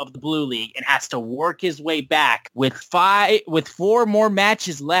bottom of the Blue League and has to work his way back with 4 more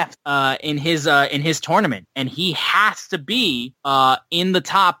matches left in his tournament, and he has to be in the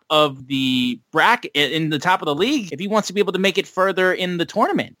top of the bracket, in the top of the league, if he wants to be able to make it further in the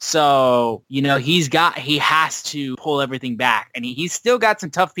tournament. So he has to pull everything back, and he's still got some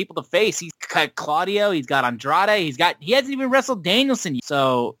tough people to face. He's got Claudio, he's got Andrade, he hasn't even wrestled Danielson yet.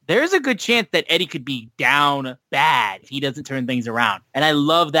 So there's a good chance that Eddie could be down bad if he doesn't turn things around. And I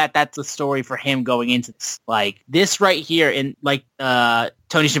love that that's the story for him going into this. Like this right here, and like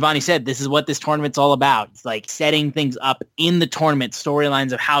Tony Schiavone said, this is what this tournament's all about. It's like setting things up in the tournament,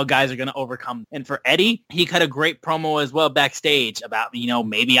 storylines of how guys are going to overcome. And for Eddie, he cut a great promo as well backstage about,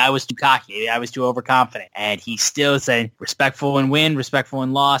 maybe I was too cocky, maybe I was too overconfident. And he still said, respectful in win, respectful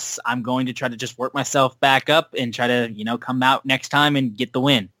in loss. I'm going to try to just work myself back up and try to, come out next time and get the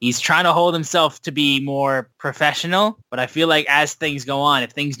win. He's trying to hold himself to be more professional, but I feel like as things go on,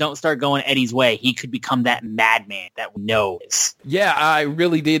 if things don't start going Eddie's way, he could become that madman that we know is. Yeah, I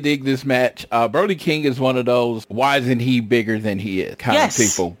really did dig this match. Brody King is one of those, why isn't he bigger than he is kind of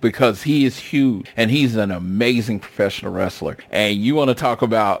people, because he is huge and he's an amazing professional wrestler. And you want to talk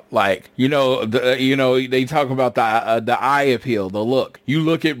about they talk about the eye appeal, the look. You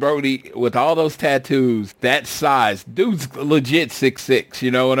look at Brody with all those tattoos, that size, dude's legit 6'6", you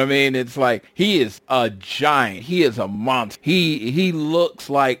know what I mean? It's like, he is a giant. He is a monster. He looks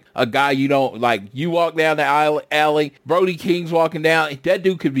like a guy you don't, like, you walk down the alley, Brody King's walking down, that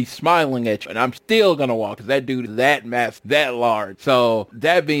dude could be smiling at you, and I'm still gonna walk because that dude is that massive, that large. So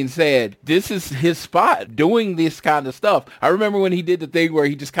that being said, this is his spot, doing this kind of stuff. I remember when he did the thing where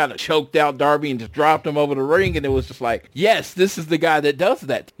he just kind of choked out Darby and just dropped him over the ring, and it was just like, yes, this is the guy that does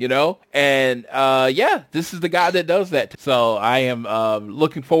that, and this is the guy that does that. So I am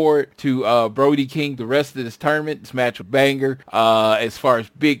looking forward to Brody King the rest of this tournament. This match was banger. As far as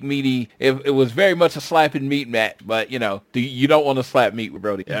big meaty, it was very much a slap and meat match, but you don't want to slap meat with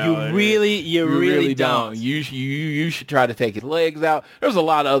Brody. You really don't. You should try to take his legs out. There's a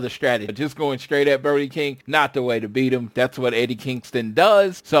lot of other strategies. Just going straight at Brody King, not the way to beat him. That's what Eddie Kingston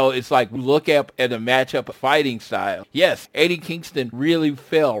does. So it's like, look at a matchup of fighting style. Yes, Eddie Kingston really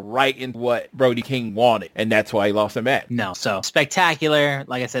fell right into what Brody King wanted, and that's why he lost the match. No, so spectacular.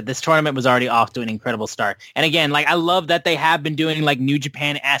 Like I said, this tournament was already off to an incredible start. And again, like, I love that they have been doing like New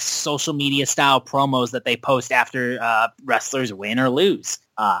Japan-esque social media style promos that they post after wrestlers win or lose.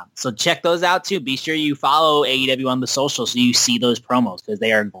 So check those out too. Be sure you follow AEW on the social so you see those promos because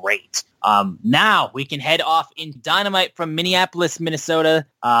they are great. Now we can head off in Dynamite from Minneapolis, Minnesota,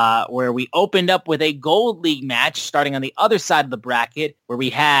 where we opened up with a Gold League match starting on the other side of the bracket where we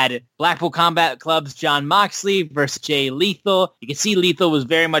had Blackpool Combat Club's Jon Moxley versus Jay Lethal. You can see Lethal was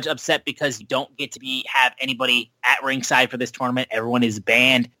very much upset because you don't get to have anybody at ringside for this tournament. Everyone is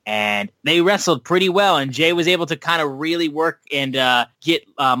banned, and they wrestled pretty well, and Jay was able to kind of really work and get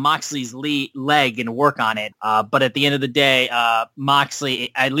Moxley's leg and work on it. But at the end of the day,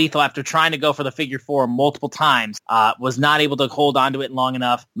 Lethal, after trying to go for the figure four multiple times, was not able to hold onto it long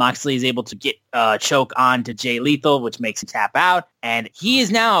enough. Moxley is able to get choke on to Jay Lethal, which makes him tap out. And he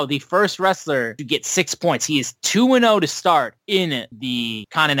is now the first wrestler to get 6 points. He is 2-0 to start in the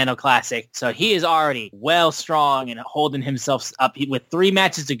Continental Classic. So he is already well strong and holding himself up. With 3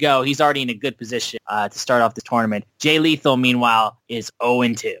 matches to go, he's already in a good position to start off the tournament. Jay Lethal, meanwhile, is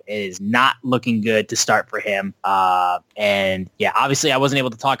 0-2. It is not looking good to start for him. And yeah, obviously I wasn't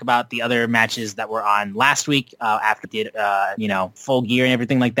able to talk about the other matches that were on last week after the Full Gear and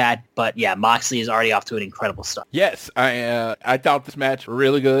everything like that. But yeah, Moxley is already off to an incredible start. Yes, I thought this match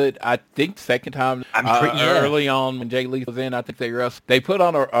really good. I think second time early on when Jay Lethal was in, I think they put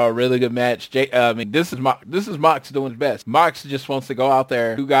on a really good match. This is Mox doing his best. Mox just wants to go out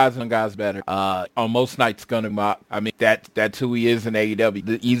there, 2 guys and guys better. On most nights, gonna Mox. That's who he is in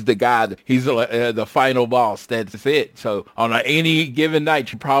AEW. He's the guy. He's the final boss. That's it. So on any given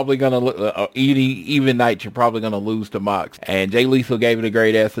night, you're probably gonna even night, you're probably gonna lose to Mox. And Jay Lethal gave it a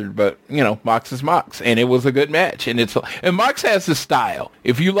great effort, but Mox is Mox, and it was a good match. And Mox has that's his style.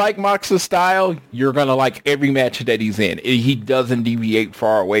 If you like Mox's style, you're going to like every match that he's in. He doesn't deviate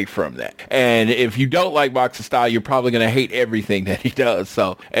far away from that. And if you don't like Mox's style, you're probably going to hate everything that he does.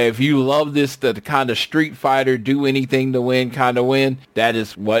 So if you love the kind of Street Fighter, do anything to win kind of win, that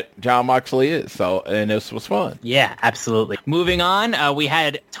is what Jon Moxley is. So, and this was fun. Yeah, absolutely. Moving on, we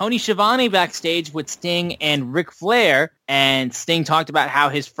had Tony Schiavone backstage with Sting and Ric Flair. And Sting talked about how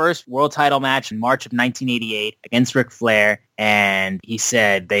his first world title match in March of 1988 against Ric Flair. And he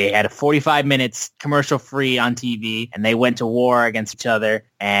said they had a 45 minutes commercial free on TV and they went to war against each other.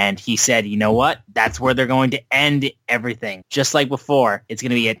 And he said, you know what? That's where they're going to end everything. Just like before, it's going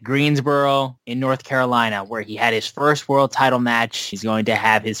to be at Greensboro in North Carolina, where he had his first world title match. He's going to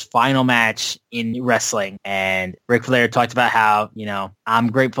have his final match in wrestling. And Ric Flair talked about how, you know,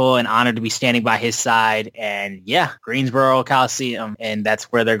 I'm grateful and honored to be standing by his side. And yeah, Greensboro Coliseum. And that's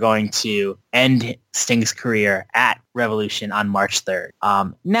where they're going to end Sting's career at Revolution on March 3rd.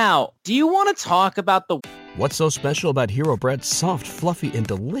 Now, do you want to talk about the... What's so special about Hero Bread's soft, fluffy, and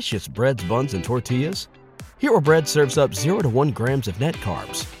delicious breads, buns, and tortillas? Hero Bread serves up 0 to 1 grams of net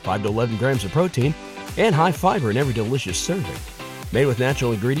carbs, 5 to 11 grams of protein, and high fiber in every delicious serving. Made with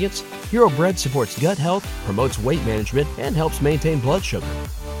natural ingredients, Hero Bread supports gut health, promotes weight management, and helps maintain blood sugar.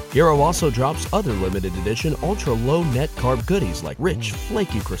 Hero also drops other limited edition ultra-low net carb goodies like rich,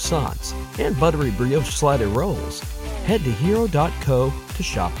 flaky croissants and buttery brioche slider rolls. Head to hero.co to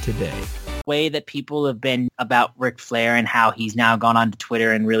shop today. Way that people have been about Ric Flair and how he's now gone onto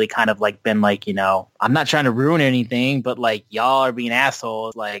Twitter and really kind of like been like, you know, I'm not trying to ruin anything, but like y'all are being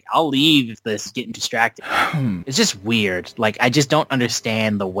assholes. Like I'll leave if this is getting distracted. It's just weird. Like I just don't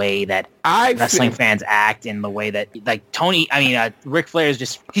understand the way that wrestling fans act and the way that like Ric Flair is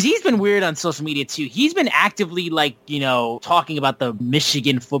just, because he's been weird on social media too. He's been actively like, you know, talking about the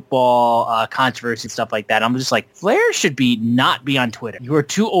Michigan football controversy and stuff like that. I'm just like, Flair should not be on Twitter. You are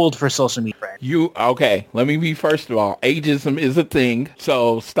too old for social media. Okay, let me be first of all, ageism is a thing,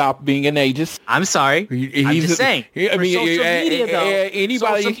 so stop being an ageist. I'm sorry. I'm just saying. Social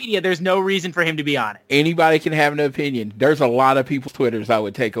media, there's no reason for him to be on it. Anybody can have an opinion. There's a lot of people's Twitters I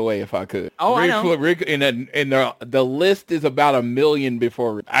would take away if I could. Oh, I know. The list is about 1 million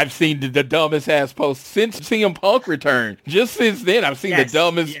before. I've seen the dumbest ass posts since CM Punk returned. Just since then, I've seen the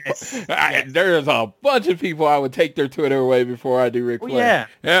dumbest. There's a bunch of people I would take their Twitter away before I do Ric Flair.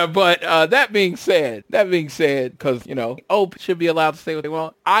 Yeah, but that being said, because, you know, should be allowed to say what they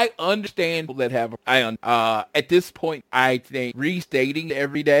want. I understand people that have, at this point, I think restating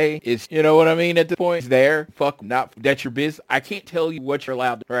every day is, you know what I mean? At this point, it's there. That's your business. I can't tell you what you're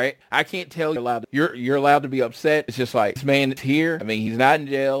allowed to, right? I can't tell you you're allowed to be upset. It's just like, this man is here. I mean, he's not in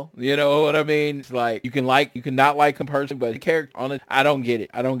jail. You know what I mean? It's like, you can not like him personally, but the character on it, I don't get it.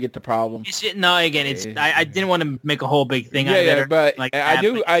 I don't get the problem. I didn't want to make a whole big thing out of it. But like I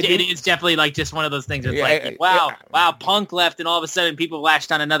do. It's definitely like just one of those things. It's wow, Punk left, and all of a sudden people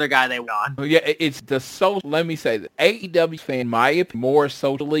lashed on another guy they were on. Yeah, it's the social. Let me say that AEW fan, my opinion, more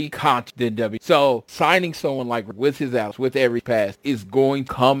socially conscious than W. So signing someone like with his outs, with every pass, is going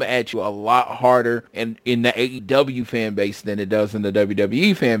to come at you a lot harder in the AEW fan base than it does in the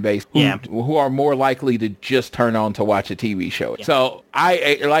WWE fan base, who are more likely to just turn on to watch a TV show. Yeah. So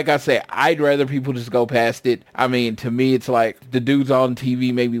like I said, I'd rather people just go past it. I mean, to me, it's like the dude's on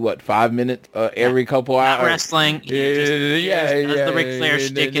TV maybe 5 minutes every couple hours. Not wrestling. The Ric Flair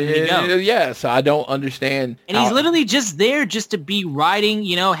shtick and he go. Yeah, so I don't understand. And he's literally just there just to be riding,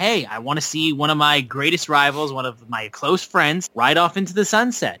 you know, hey, I want to see one of my greatest rivals, one of my close friends, ride off into the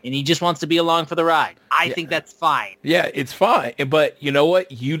sunset. And he just wants to be along for the ride. I think that's fine. Yeah, it's fine. But you know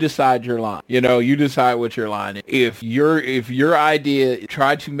what? You decide your line. You know, you decide what your line is. If your idea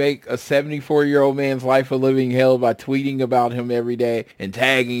tried to make a 74-year-old man's life a living hell by tweeting about him every day and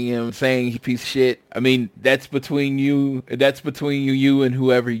tagging him, saying he's a piece of shit, I mean, that's between you. That's between you and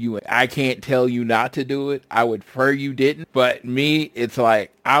whoever you. I can't tell you not to do it. I would prefer you didn't. But me, it's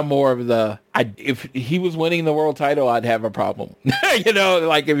like I'm more of the. If he was winning the world title, I'd have a problem. You know,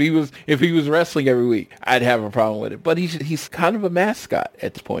 like if he was wrestling every week, I'd have a problem with it. But he's kind of a mascot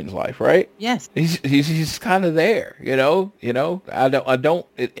at this point in his life, right? Yes. He's kind of there. You know. I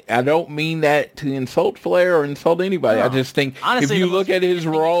don't mean that to insult Flair or insult anybody. No. I just think honestly, if you look at his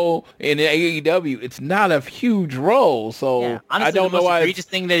role in AEW, it's not a huge role. So yeah. Honestly, I don't know why.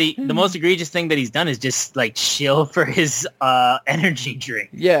 The most egregious thing that he's done is just like chill for his energy drink.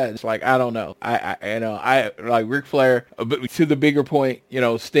 Yeah, it's like I don't know. know. I like Ric Flair, but to the bigger point,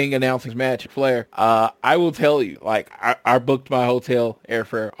 Sting announcing his match with Flair. I will tell you, like, I booked my hotel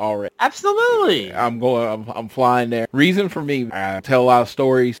airfare already. Absolutely. I'm flying there. Reason for me, I tell a lot of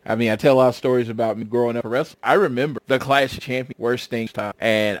stories. I tell a lot of stories about me growing up a wrestler. I remember the Clash of Champions, worst Sting's time.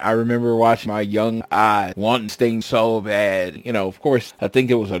 And I remember watching my young eye wanting Sting so bad. Of course, I think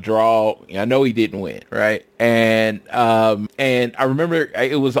it was a draw. I know he didn't win, right? And I remember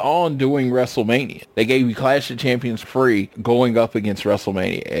it was on during WrestleMania. They gave me Clash of Champions free going up against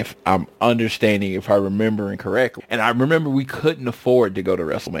WrestleMania, if I'm understanding, if I remembering correctly. And I remember we couldn't afford to go to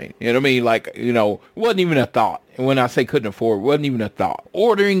WrestleMania. You know what I mean? Like, it wasn't even a thought. And when I say couldn't afford, it wasn't even a thought.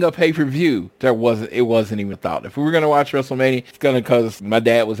 Ordering a pay-per-view, it wasn't even a thought. If we were going to watch WrestleMania, it's going to because my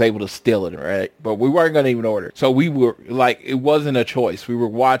dad was able to steal it, right? But we weren't going to even order. So we were like, it wasn't a choice. We were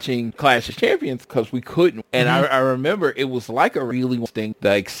watching Clash of Champions because we couldn't. And I remember it was like a really thing,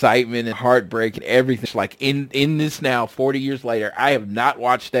 the excitement and heartbreak and everything. Like in this now, 40 years later, I have not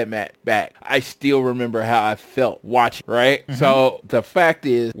watched that match back. I still remember how I felt watching, right? So the fact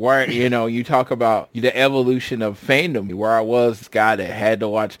is, where, you talk about the evolution of fandom, where I was this guy that had to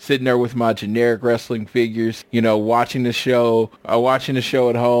watch, sitting there with my generic wrestling figures, watching the show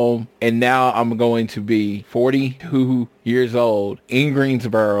at home, and now I'm going to be 42 years old in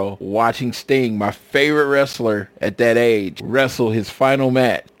Greensboro watching Sting, my favorite wrestler at that age, wrestle his final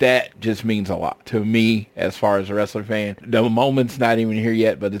match. That just means a lot to me as far as a wrestler fan. The moment's not even here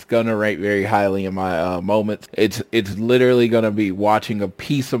yet, but it's gonna rate very highly in my moments. It's literally gonna be watching a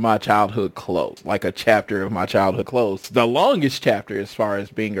piece of my childhood close, like a chapter of my childhood close, the longest chapter as far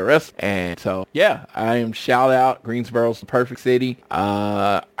as being a wrestler. And so yeah, I am shout out. Greensboro's the perfect city.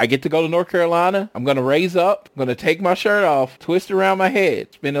 I get to go to North Carolina. I'm gonna raise up. I'm gonna take my shirt off, twist around my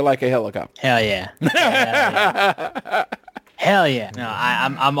head, spin it like a helicopter. Hell yeah. Hell yeah. No,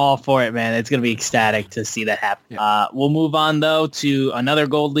 I'm all for it, man. It's going to be ecstatic to see that happen. Yeah. We'll move on, though, to another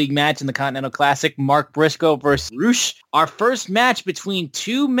Gold League match in the Continental Classic, Mark Briscoe versus Roosh. Our first match between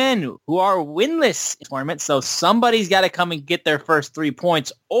two men who are winless in the tournament, so somebody's got to come and get their first 3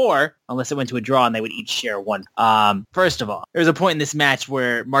 points, or unless it went to a draw and they would each share one. First of all, there was a point in this match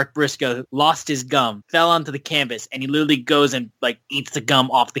where Mark Briscoe lost his gum, fell onto the canvas, and he literally goes and eats the gum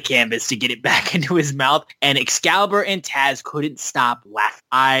off the canvas to get it back into his mouth, and Excalibur and Taz couldn't stop laughing.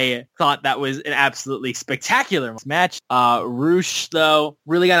 I thought that was an absolutely spectacular match. Roosh, though,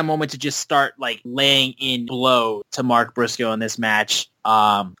 really got a moment to just start laying in blow to Mark Briscoe in this match.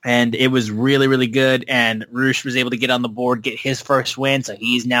 And it was really, really good. And Roosh was able to get on the board, get his first win. So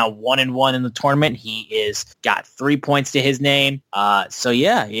he's now 1-1 in the tournament. He is got 3 points to his name. So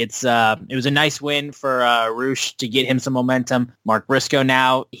yeah, it was a nice win for Roosh to get him some momentum. Mark Briscoe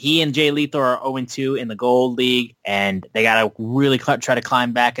now, he and Jay Lethal are 0-2 in the Gold League, and they got to really try to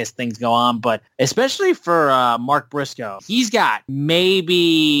climb back as things go on. But especially for Mark Briscoe, he's got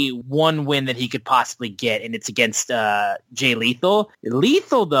maybe one win that he could possibly get, and it's against Jay Lethal.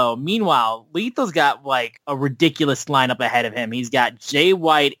 Lethal, though, meanwhile, Lethal's got a ridiculous lineup ahead of him. He's got Jay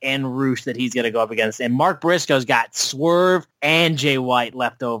White and Roosh that he's going to go up against. And Mark Briscoe's got Swerve and Jay White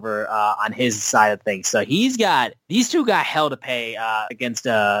left over on his side of things. So these two got hell to pay against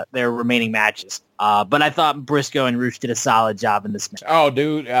their remaining matches. But I thought Briscoe and Roosh did a solid job in this match. Oh,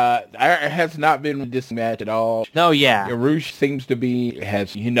 dude, it has not been this match at all. No, yeah. Roosh seems to be,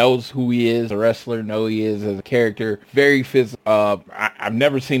 he knows who he is, a wrestler, know he is as a character, very physical. I've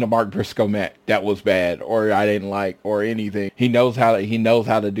never seen a Mark Briscoe match that was bad or I didn't like or anything. He knows how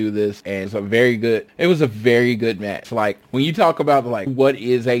to do this, and it was a very good match. When you talk about what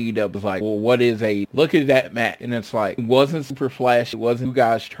is AEW, it's what is AEW? Look at that match, and it's it wasn't super flashy, it wasn't you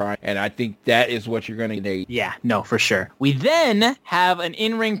guys trying, and I think that is what you're going to need. Yeah, no, for sure. We then have an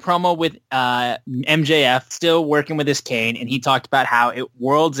in-ring promo with MJF still working with his cane, and he talked about how at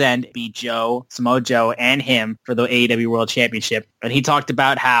World's End beat Samoa Joe and him for the AEW World Championship. And he talked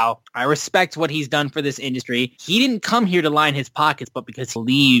about how I respect what he's done for this industry. He didn't come here to line his pockets, but because he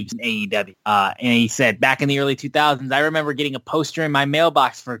believes in AEW. And he said, back in the early 2000s, I remember getting a poster in my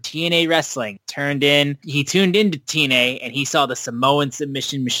mailbox for TNA Wrestling. He tuned into TNA, and he saw the Samoan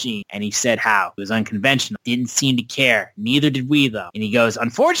Submission Machine. And he said how it was unconventional. Didn't seem to care. Neither did we, though. And he goes,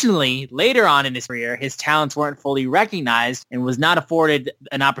 unfortunately, later on in his career, his talents weren't fully recognized and was not afforded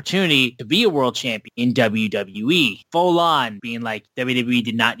an opportunity to be a world champion in WWE. Full on being WWE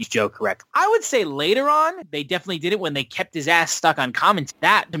did not use Joe correctly. I would say later on, they definitely did it when they kept his ass stuck on commentary.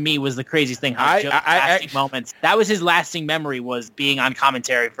 That, to me, was the craziest thing. Moments. That was his lasting memory, was being on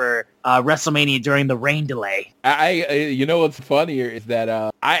commentary for WrestleMania during the rain delay. You know what's funnier is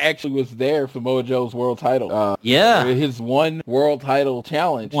that I actually was there for Samoa Joe's world title. His one world title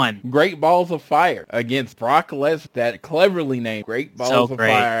challenge. Great Balls of Fire against Brock Lesnar, that cleverly named Great Balls of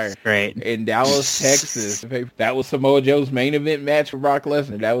Fire. Great. In Dallas, Texas. That was Samoa Joe's main event match with Brock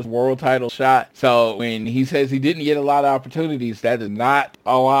Lesnar. That was world title shot. So when he says he didn't get a lot of opportunities, that is not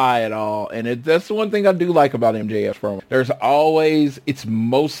a lie at all. And that's the one thing I do like about MJF's promo. There's always, it's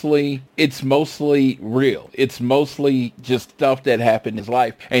mostly real. It's mostly just stuff that happened in his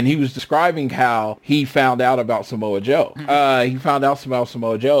life. And he was describing how he found out about Samoa Joe. He found out about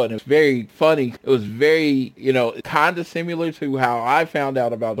Samoa Joe, and it's very funny. It was very, kind of similar to how I found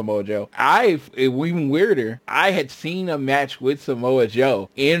out about Samoa Joe. Even weirder, I had seen a match with Samoa Joe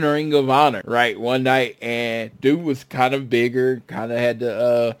in Ring of Honor, right, one night, and dude was kind of bigger, kind of had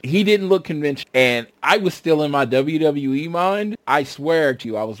the, he didn't look conventional, and I was still in my WWE mind. I swear to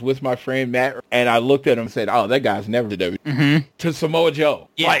you, I was with my friend Matt, and I looked at him and said, oh, that guy's never to WWE. To Samoa Joe.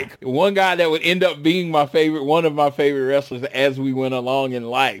 Yeah. Like, one guy that would end up being one of my favorite wrestlers as we went along in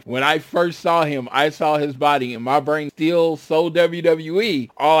life. When I first saw him, I saw his body, and my brain still so WWE.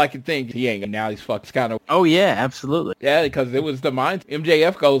 All I could think, he ain't, now he's fucked kind of. Oh, yeah, absolutely. Yeah, because it was the mind.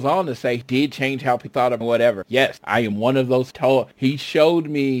 MJF goes on to say, did change how people thought of him, whatever. Yes, I am one of those he showed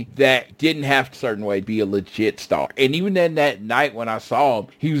me that didn't have to certain way to be a legit star. And even then that night when I saw him,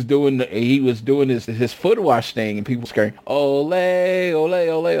 he was doing his foot wash thing, and people screaming, ole, ole,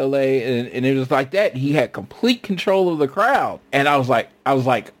 ole, ole. And it was like that. He had complete control of the crowd. And I was like,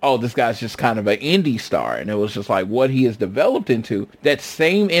 oh, this guy's just kind of an indie star. And it was just like what he has developed into. That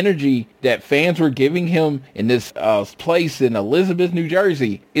same energy that fans were giving him in this place in Elizabeth, New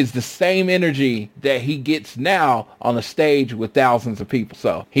Jersey, is the same energy that he gets now on a stage with thousands of people.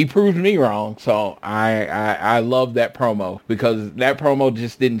 So he proved me wrong. So I love that promo, because that promo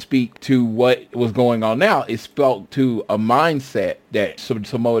just didn't speak to what was going on now. It spoke to a mindset that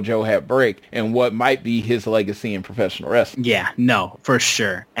Samoa Joe had break and what might be his legacy in professional wrestling. Yeah, no, for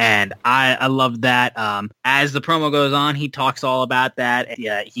sure. And I love that. As the promo goes on, he talks all about that.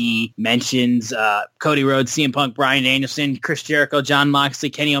 He mentions Cody Rhodes, CM Punk, Bryan Danielson, Chris Jericho, Jon Moxley,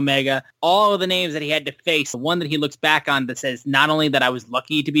 Kenny Omega, all of the names that he had to face. The one that he looks back on that says, not only that I was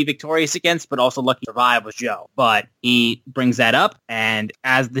lucky to be victorious against, but also lucky to survive was Joe. But he brings that up, and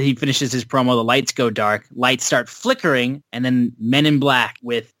as he finishes his promo, the lights go dark, lights start flickering, and then Men in Black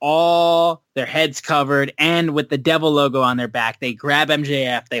with all their heads covered and with the devil logo on their back, they grab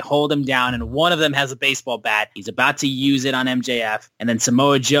MJF, they hold him down, and one of them has a baseball bat. He's about to use it on MJF, and then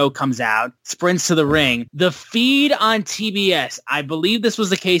Samoa Joe comes out, sprints to the ring. The feed on TBS, I believe this was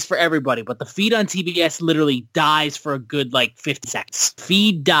the case for everybody, but the feed on TBS literally dies for a good 50 seconds.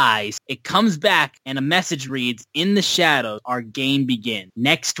 Feed dies, it comes back, and a message reads, "In the shadows, our game begins.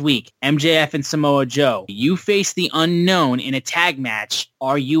 Next week, MJF and Samoa Joe, you face the unknown in a tag match.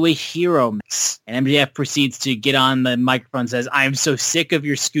 Are you a hero?" And MJF proceeds to get on the microphone and says, "I am so sick of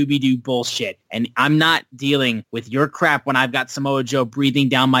your Scooby-Doo bullshit, and I'm not dealing with your crap when I've got Samoa Joe breathing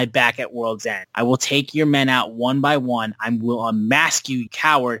down my back at World's End. I will take your men out one by one. I will unmask you,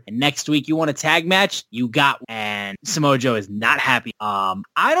 coward. And next week, you want a tag match? You got one." And Samoa Joe is not happy.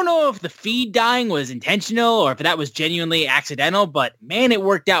 I don't know if the feed dying was intentional or if that was genuinely accidental, but man, it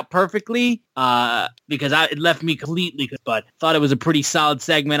worked out perfectly. Because it left me completely, but thought it was a pretty solid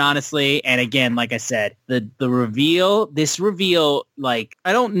segment, honestly. And again, like I said, this reveal, I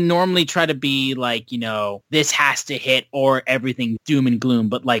don't normally try to be this has to hit or everything doom and gloom,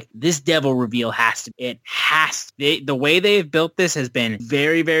 but this devil reveal the way they've built this has been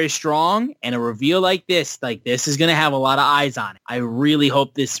very, very strong, and a reveal like this is going to have a lot of eyes on it. I really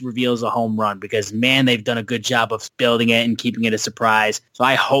hope this reveal is a home run, because man, they've done a good job of building it and keeping it a surprise. So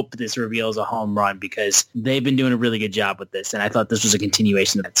I hope this reveal is a home run, because they've been doing a really good job with this, and I thought this was a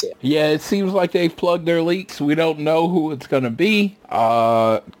continuation of that too. Yeah, it seems like they've plugged their leaks. We don't know who it's going to be,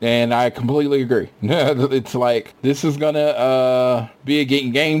 and I completely agree. It's this is going to be a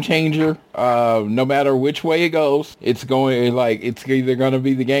game changer. No matter which way it goes, it's either going to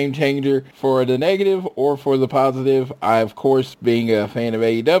be the game changer for the negative or for the positive. I, of course, being a fan of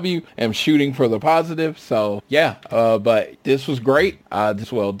AEW, am shooting for the positive. So yeah, but this was great.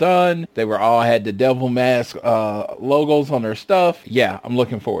 This was well done. They all had the devil mask logos on their stuff. Yeah, I'm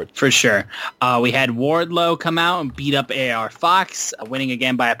looking forward. For sure. We had Wardlow come out and beat up AR5. Mox, winning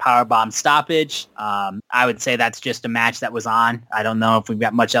again by a powerbomb stoppage. I would say that's just a match that was on. I don't know if we've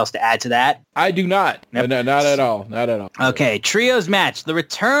got much else to add to that. I do not. Yep. No, not at all. Not at all. Okay, trios match. The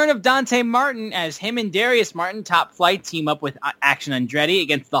return of Dante Martin as him and Darius Martin, Top Flight, team up with Action Andretti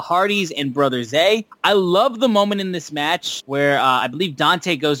against the Hardys and Brother Zay. I love the moment in this match where I believe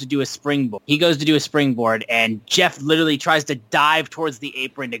Dante goes to do a springboard. He goes to do a springboard, and Jeff literally tries to dive towards the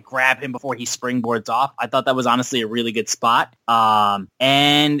apron to grab him before he springboards off. I thought that was honestly a really good spot.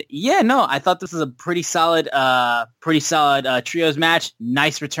 And yeah, no, I thought this was a pretty solid trios match.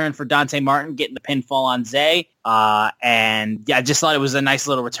 Nice return for Dante Martin, getting the pinfall on Zay. And yeah, I just thought it was a nice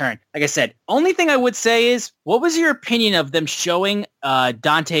little return. Like I said, only thing I would say is, what was your opinion of them showing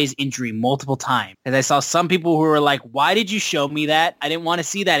Dante's injury multiple times? Because I saw some people who were like, why did you show me that? I didn't want to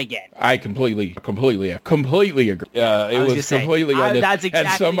see that again. I completely agree. It was completely. That's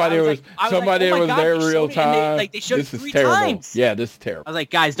exactly. And somebody was there real time. They showed this it is 3 terrible. times. Yeah, this is terrible. I was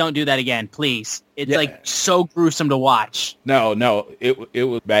like, guys, don't do that again, please. It's like so gruesome to watch. No, it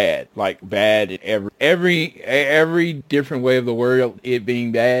was bad. Like bad in every different way of the word. It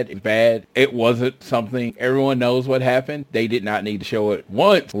being bad is bad. It wasn't something everyone knows what happened. They did not need to show it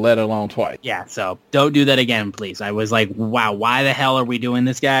once, let alone twice. Yeah, so don't do that again, please. I was like, wow, why the hell are we doing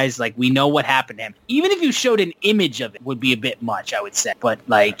this, guys? Like, we know what happened to him. Even if you showed an image of it would be a bit much, I would say. But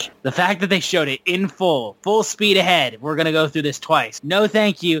like the fact that they showed it in full speed ahead, we're gonna go through this twice. No,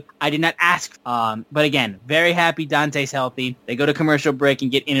 thank you. I did not ask. But again, very happy Dante's healthy. They go to commercial break and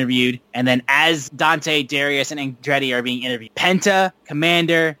get interviewed. And then as Dante, Darius, and Andretti are being interviewed, Penta,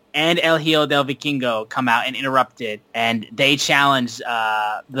 Commander, and El Hijo del Vikingo come out and interrupted, and they challenged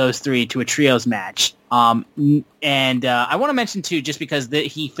those three to a trios match. And I want to mention, too, just because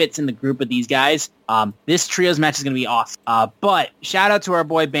he fits in the group of these guys, this trios match is going to be awesome. But shout out to our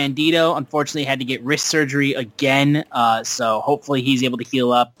boy Bandito. Unfortunately, had to get wrist surgery again, so hopefully he's able to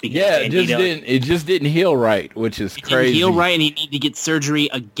heal up. Yeah, it just didn't heal right, which is crazy. Didn't heal right, and he needed to get surgery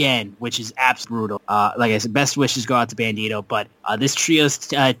again, which is absolutely brutal. Like I said, best wishes go out to Bandito. But this trios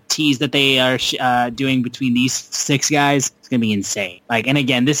tease that they are doing between these 6 guys is going to be insane. Like, and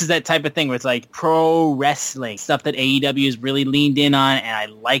again, this is that type of thing where it's like pro wrestling stuff that AEW has really leaned in on, and I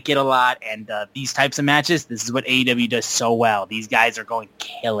like it a lot. And these types of matches, this is what AEW does so well. These guys are going to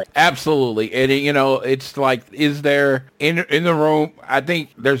kill it. Absolutely. And it's like, is there in the room? I think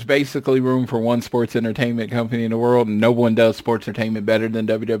there's basically room for one sports entertainment company in the world, and no one does sports entertainment better than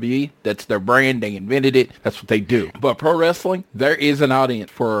WWE. That's their brand. They invented it. That's what they do. But pro wrestling, there is an audience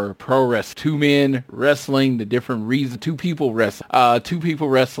for pro wrestling. 2 men wrestling, the different reasons. 2 people wrestling. 2 people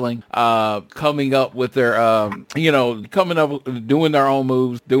wrestling. Coming up with their doing their own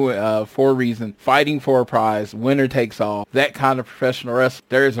moves, for a reason, fighting for a prize, winner takes all. That kind of professional wrestling.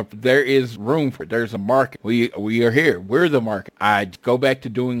 There is room for it. There's a market. We are here. We're the market. I go back to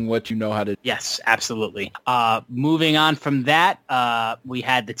doing what you know how to do. Yes, absolutely. Moving on from that, we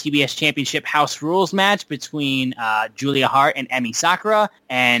had the TBS Championship House Rules match between Julia Hart and Emi Sakura,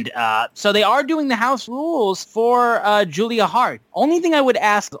 and so they are doing the House Rules for Julia Hart. Only thing I would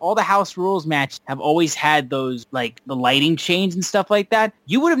ask, all the House Rules matches have always had those, like, the lighting change and stuff like that.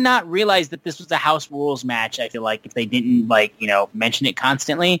 You would have not realized that this was a House Rules match, I feel like, if they didn't, mention it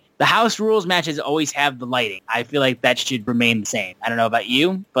constantly. The House Rules matches always have the lighting. I feel like that should remain the same. I don't know about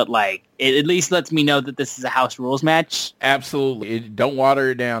you, but, it at least lets me know that this is a House Rules match. Absolutely. Don't water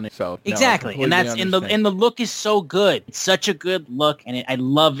it down. So exactly. And that's and the look is so good. It's such a good look, and I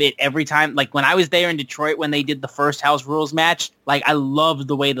love it every time. Like when I was there in Detroit when they did the first House Rules match, I loved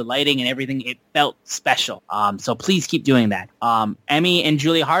the way the lighting and everything, it felt special. So please keep doing that. Emi and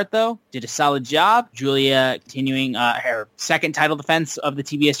Julia Hart, though, did a solid job. Julia continuing her second title defense of the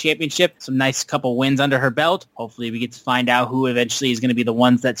TBS Championship. Some nice couple wins under her belt. Hopefully we get to find out who eventually is going to be the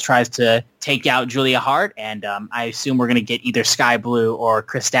ones that tries to take out Julia Hart, and I assume we're going to get either Sky Blue or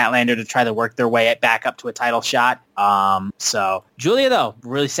Chris Statlander to try to work their way back up to a title shot. So Julia, though,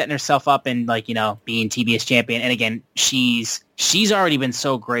 really setting herself up and being TBS champion. And again, she's already been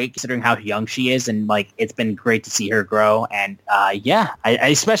so great considering how young she is, and it's been great to see her grow. And I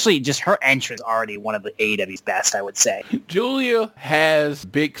especially just her entrance already one of the AEW's best, I would say. Julia has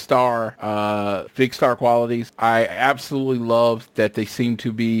big star qualities. I absolutely love that they seem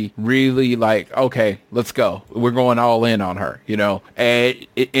to be really be like, okay, let's go. We're going all in on her,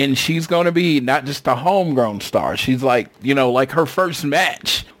 and she's going to be not just a homegrown star. She's like, like her first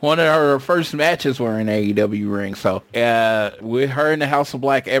match. One of her first matches were in AEW ring. So with her in the House of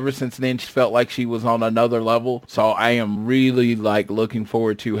Black, ever since then, she felt like she was on another level. So I am really looking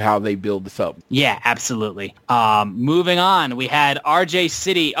forward to how they build this up. Yeah, absolutely. Moving on, we had RJ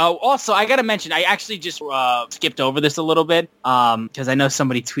City. Oh, also, I got to mention, I actually just skipped over this a little bit because I know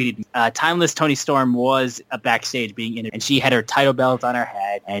somebody tweeted, Timeless Toni Storm was backstage being interviewed, and she had her title belt on her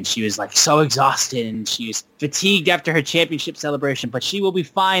head, and she was so exhausted, and she was fatigued after her championship celebration, but she will be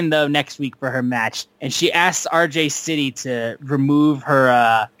fine, though, next week for her match. And she asked RJ City to remove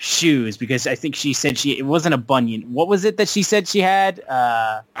her shoes because I think she said it wasn't a bunion. What was it that she said she had?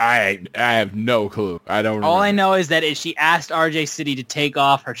 I have no clue. I don't remember. All I know is that she asked RJ City to take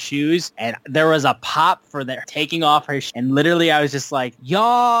off her shoes, and there was a pop for their taking off her shoes. And literally I was just like,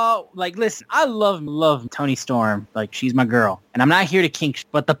 y'all, listen, I love Toni Storm. She's my girl. And I'm not here to kink,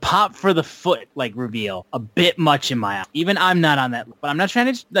 but the pop for the foot, reveal, a bit much in my eye. Even I'm not on that. But I'm not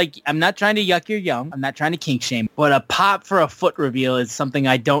trying to, yuck your yum. I'm not trying to kink shame. But a pop for a foot reveal is something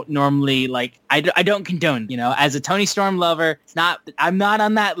I don't normally, I don't condone. As a Toni Storm lover, I'm not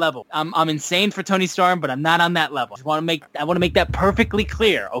on that level. I'm insane for Toni Storm, but I'm not on that level. I want to make that perfectly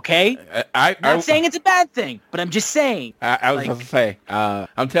clear, okay? I'm not saying it's a bad thing, but I'm just saying. I was going to say,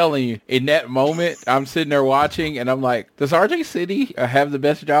 I'm telling you, in that moment, I'm sitting there watching, and I'm like, does RJ City have the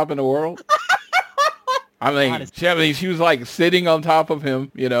best job in the world? She was sitting on top of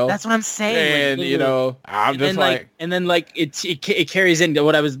him, That's what I'm saying. And, I'm just and then it carries into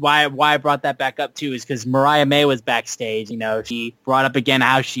why I brought that back up too is because Mariah May was backstage. She brought up again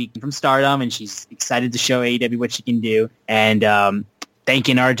how she came from Stardom and she's excited to show AEW what she can do. And,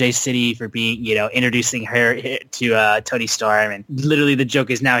 thanking RJ City for being, introducing her to Toni Storm, and literally the joke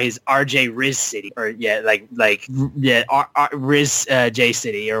is now his RJ Riz City, or Riz J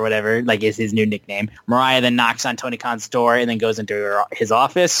City or whatever, is his new nickname. Mariah then knocks on Tony Khan's door and then goes into his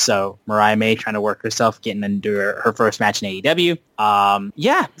office. So Mariah May trying to work herself, getting into her first match in AEW.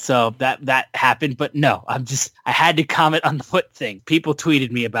 So that happened, but no, I had to comment on the foot thing. People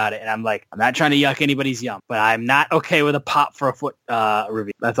tweeted me about it, and I'm like, I'm not trying to yuck anybody's yum, but I'm not okay with a pop for a foot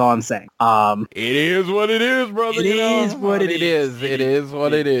review. That's all I'm saying. It is what it is, brother. It is what it is. It is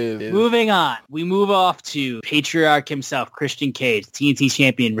what it is. Moving on, we move off to Patriarch himself, Christian Cage, TNT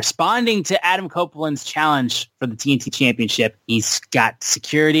champion, responding to Adam Copeland's challenge for the TNT championship. He's got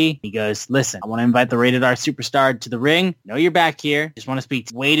security. He goes, listen, I want to invite the Rated R superstar to the ring. Know you're back here. Just want to speak.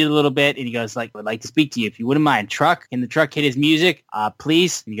 Waited a little bit, and he goes, would like to speak to you if you wouldn't mind. Truck, can the truck hit his music?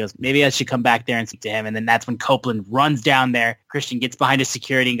 Please. And he goes, maybe I should come back there and speak to him. And then that's when Copeland runs down there. Christian gets behind his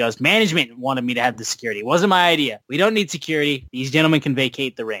security and goes, management wanted me to have the security. It wasn't my idea. We don't need security. These gentlemen can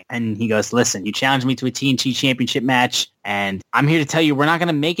vacate the ring. And he goes, listen, you challenged me to a TNT championship match, and I'm here to tell you we're not going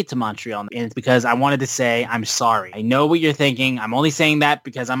to make it to Montreal. And it's because I wanted to say I'm sorry. I know what you're thinking. I'm only saying that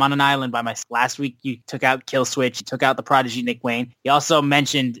because I'm on an island by myself. Last week, you took out Killswitch. You took out the Prodigy Nick Wayne. He also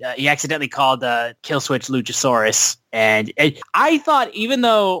mentioned, he accidentally called Killswitch Luchasaurus. And I thought, even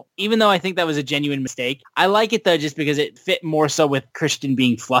though I think that was a genuine mistake, I like it though, just because it fit more so with Christian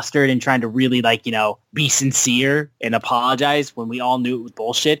being flustered and trying to really be sincere and apologize when we all knew it was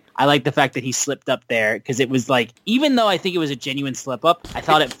bullshit. I like the fact that he slipped up there because it was even though I think it was a genuine slip up, I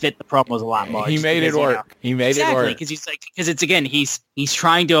thought it fit the promos a lot more. He made it work. He made it work. Because it's again, he's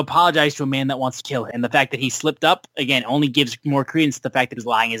trying to apologize to a man that wants to kill him. And the fact that he slipped up, again, only gives more credence to the fact that he's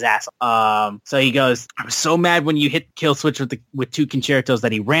lying his ass off. So he goes, I was so mad when you hit kill switch with two concertos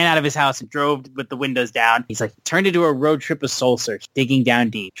that he ran out of his house and drove with the windows down. He's like, turned into a road trip of soul search, digging down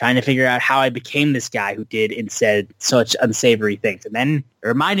deep, trying to figure out how I became this guy who did and said such unsavory things. And then it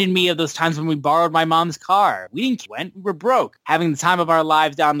reminded me of those times when we borrowed my mom's car. We were broke, having the time of our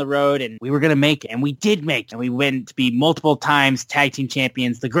lives down the road, and we were going to make it. And we did make it. And we went to be multiple times tag team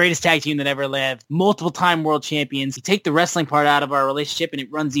champions, the greatest tag team that ever lived, multiple time world champions. You take the wrestling part out of our relationship and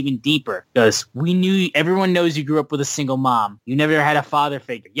it runs even deeper. Because everyone knows you grew up with a single mom. You never had a father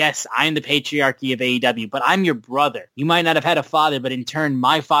figure. Yes, I am the patriarchy of AEW, but I'm your brother. You might not have had a father, but in turn,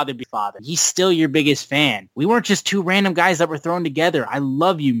 my father be father. He's still your biggest fan. We weren't just two random guys that were thrown together. I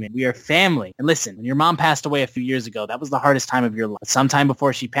love you, man. We are family. And listen, when your mom passed away a few years ago, that was the hardest time of your life. Sometime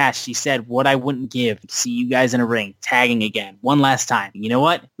before she passed, she said what I wouldn't give to see you guys in a ring, tagging again, one last time. You know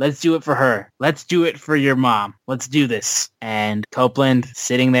what? Let's do it for her. Let's do it for your mom. Let's do this. And Copeland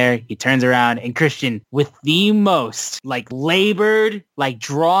sitting there, he turns around, and Christian, with the most labored,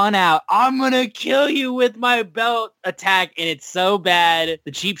 drawn out, I'm gonna kill you with my belt attack, and it's so bad.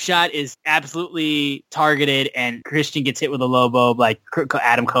 The cheap shot is absolutely targeted, and Christian gets hit with a low blow.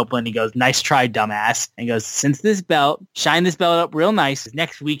 Adam Copeland. He goes, nice try, dumbass. And he goes, since this belt, shine this belt up real nice.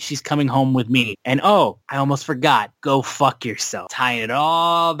 Next week, she's coming home with me. And oh, I almost forgot. Go fuck yourself. Tying it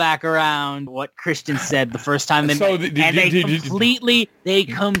all back around what Christian said the first time they met. And they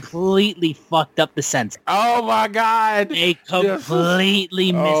completely fucked up the censor. Oh my God. They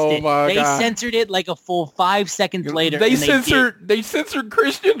completely missed it. They censored it like a full 5 seconds later. They censored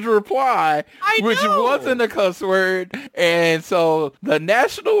Christian's reply, which wasn't a cuss word. And so the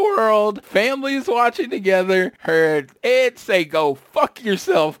national world, families watching together, heard Ed say, go fuck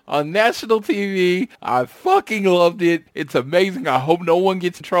yourself on national TV. I fucking loved it. It's amazing. I hope no one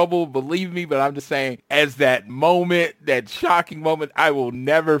gets in trouble. Believe me, but I'm just saying, as that moment, that shocking moment, I will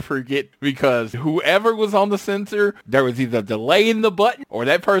never forget, because whoever was on the censor, there was either delay in the button or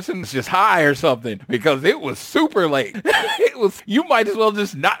that person was just high or something, because it was super late. You might as well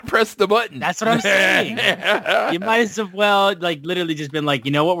just not press the button. That's what I'm saying. You might as well literally just been like,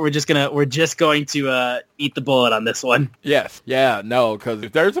 you know what, we're just going to eat the bullet on this one. Yes. Yeah, no, because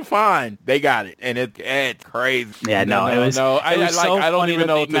if there's a fine, they got it. And it's crazy. Yeah, I don't even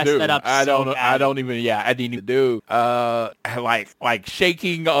know what to do. I didn't even do. Like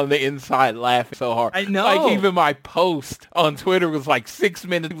shaking on the inside, laughing so hard. I know. Like even my post on Twitter was like 6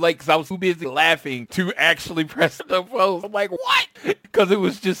 minutes late because I was too busy laughing to actually press the post. I'm like, what? Because it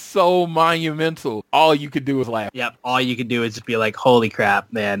was just so monumental. All you could do was laugh. Yep. All you could do is just be like, holy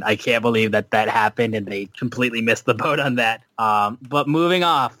crap, man. I can't believe that happened, and they completely missed the boat on that. But moving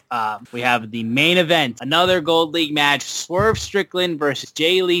off, we have the main event, another Gold League match, Swerve Strickland versus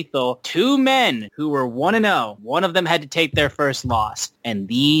Jay Lethal, two men who were 1-0. One of them had to take their first loss, and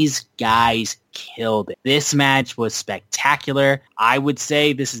these guys killed it. This match was spectacular. I would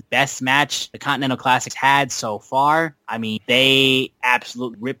say this is the best match the Continental Classics had so far. I mean, they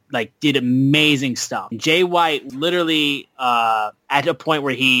absolutely did amazing stuff. Jay White literally at a point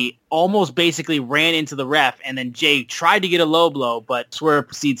where he almost basically ran into the ref, and then Jay tried to get a low blow, but Swerve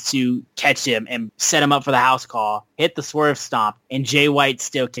proceeds to catch him and set him up for the house call, hit the Swerve stomp, and Jay White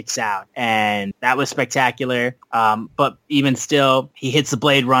still kicks out. And that was spectacular. But even still, he hits the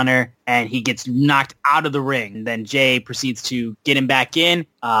Blade Runner, and he gets knocked out of the ring. And then Jay proceeds to get him back in.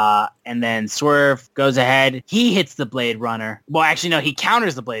 And then Swerve goes ahead. He hits the Blade Runner. Well, actually, no, he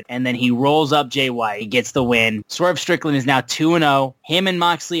counters the Blade. And then he rolls up Jay White. He gets the win. Swerve Strickland is now 2-0. Him and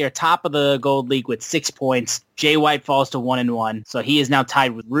Moxley are top of the Gold League with 6 points. Jay White falls to 1-1. So he is now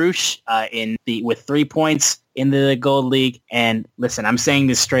tied with Roosh with 3 points in the Gold League. And listen, I'm saying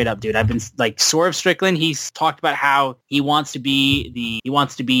this straight up, dude. I've been Swerve Strickland. He's talked about how he wants to be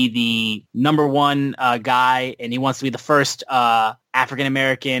the number one guy, and he wants to be the first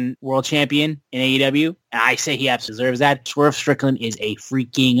African-American world champion in AEW. And I say he absolutely deserves that. Swerve Strickland is a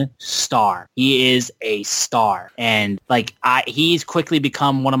freaking star. He is a star. And he's quickly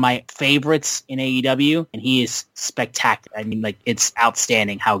become one of my favorites in AEW, and he is spectacular. I mean, it's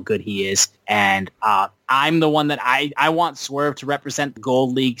outstanding how good he is. And I'm the one that I want Swerve to represent the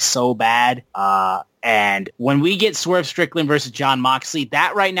Gold League so bad. And when we get Swerve Strickland versus Jon Moxley,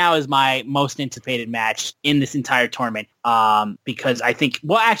 that right now is my most anticipated match in this entire tournament. Because I think,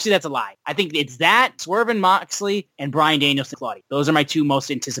 well, actually, that's a lie. I think it's that, Swerve and Moxley, and Bryan Danielson and Claudio. Those are my two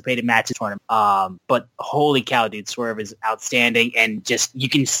most anticipated matches in the tournament. But holy cow, dude, Swerve is outstanding. And just, you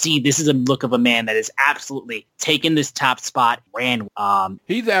can see this is a look of a man that has absolutely taken this top spot, ran.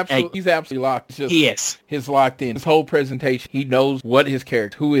 He's absolutely locked. He is. He's locked in. His whole presentation, he knows what his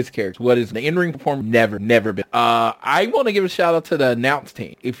character, who his character, what is the in-ring performance, never been. I want to give a shout out to the announce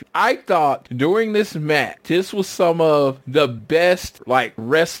team. If I thought during this match, this was some of the best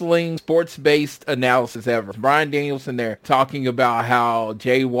wrestling sports-based analysis ever. Bryan Danielson there talking about how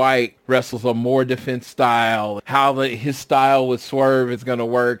Jay White wrestles a more defense style, how his style with Swerve is going to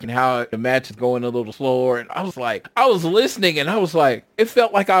work, and how the match is going a little slower. And I was listening, and I was like, it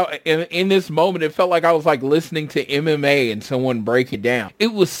felt like in this moment, it felt like I was listening to MMA and someone break it down.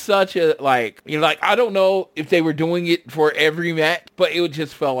 It was such a I don't know if they were doing it for every match, but it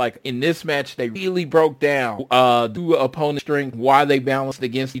just felt like in this match they really broke down the opponent's strength, why they balanced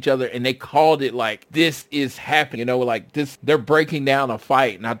against each other, and they called it this is happening. This, they're breaking down a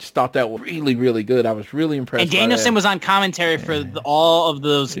fight, and I just thought that was really, really good. I was really impressed. And Danielson was on commentary for all of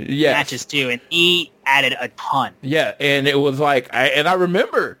those matches too, and he added a ton. Yeah, and it was I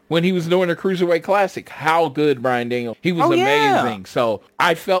remember when he was doing the Cruiserweight Classic, how good Bryan Danielson, he was amazing. So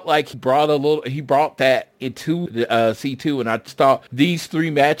I felt like he brought that into the C2, and I just thought these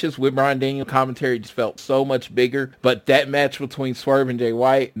 3 matches with Bryan Danielson commentary just felt so much bigger. But that match between Swerve and Jay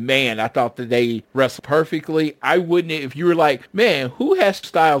White, man, I thought that they wrestled perfectly. I wouldn't, if you were like, man, who has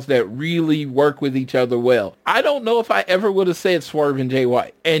styles that really work with each other well? I don't know if I ever would have said Swerve and Jay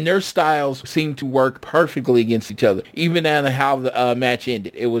White. And their styles seem to work perfectly against each other. Even down to how the match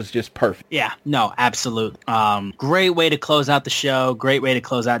ended, it was just perfect. Yeah, no, absolute. Great way to close out the show. Great way to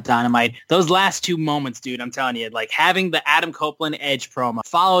close out Dynamite. Those last 2 moments, dude, I'm telling you, like having the Adam Copeland Edge promo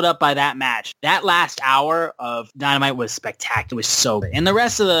followed up by that match. That last hour of Dynamite was spectacular. It was so good. And the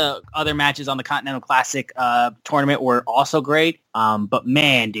rest of the other matches on the Continental Classic tournament were also great. But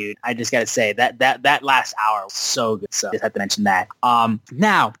man, dude, I just gotta say that last hour was so good. So just have to mention that.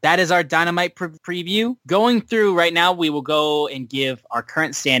 Now that is our Dynamite preview. Going through right now, we will go and give our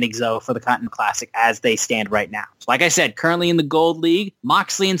current standings though for the Continental Classic as they stand right now. So like I said, currently in the Gold League,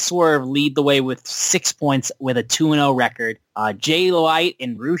 Moxley and Swerve lead the way with 6 points with a 2-0 record. Jay White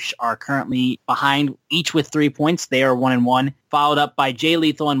and Roosh are currently behind, each with 3 points. They are 1-1, followed up by Jay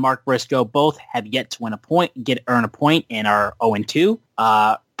Lethal and Mark Briscoe. Both have yet to earn a point, and are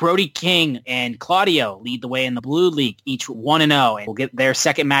 0-2. Brody King and Claudio lead the way in the Blue League, each 1-0, and we'll get their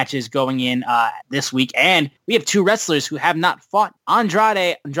second matches going in this week. And we have 2 wrestlers who have not fought.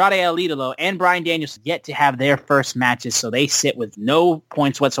 Andrade El Idolo and Bryan Danielson yet to have their first matches, so they sit with no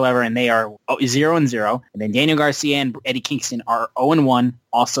points whatsoever, and they are 0-0. And then Daniel Garcia and Eddie Kingston are 0-1,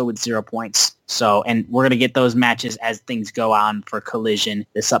 also with 0 points. So, and we're going to get those matches as things go on for Collision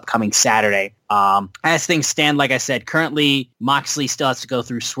this upcoming Saturday. As things stand, like I said, currently Moxley still has to go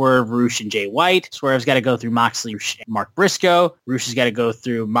through Swerve, Roosh, and Jay White. Swerve's got to go through Moxley, Roosh, and Mark Briscoe. Roosh has got to go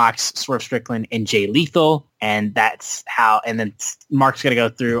through Mox, Swerve Strickland, and Jay Lethal. And that's how, and then Mark's going to go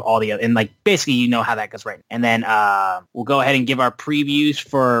through all the other, and like basically you know how that goes, right? And then we'll go ahead and give our previews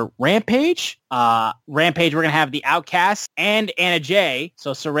for Rampage. Rampage, we're going to have the Outcasts and Anna Jay.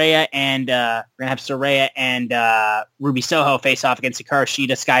 So Saraya and, we're going to have Saraya and Ruby Soho face off against Hikaru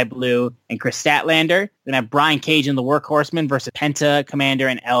Shida, Sky Blue, and Chris Statlander. We're going to have Brian Cage and the Workhorsemen versus Penta, Commander,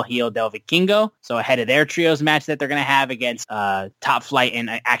 and El Hijo del Vikingo. So ahead of their trios match that they're going to have against Top Flight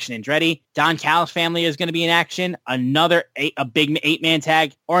and Action Andretti. Don Callis family is going to be in action. Another a big 8-man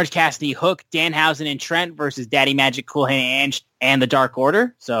tag. Orange Cassidy, Hook, Danhausen, and Trent versus Daddy Magic, Cool Hand Ange, and the Dark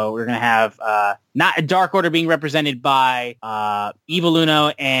Order. So we're going to have not a Dark Order being represented by Evil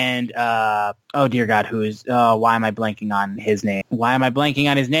Uno and oh dear God, who is why am I blanking on his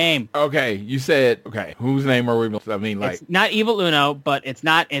name? Okay, you said okay. Whose name are we? I mean, like it's not Evil Uno, but it's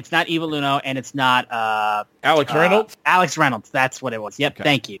not Evil Uno, and it's not Alex Reynolds. Alex Reynolds, that's what it was. Yep, okay.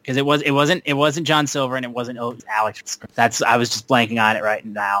 Thank you, because it wasn't John Silver, and it wasn't Alex. I was just blanking on it right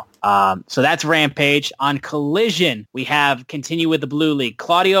now. So that's Rampage. On Collision, we have continue with the Blue League.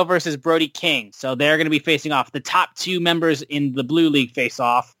 Claudio versus Brody King. So they're going to be facing off. The top 2 members in the Blue League face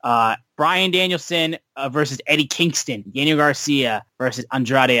off. Bryan Danielson versus Eddie Kingston. Daniel Garcia versus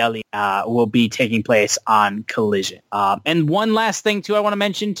Andrade Ali will be taking place on Collision. And one last thing, too, I want to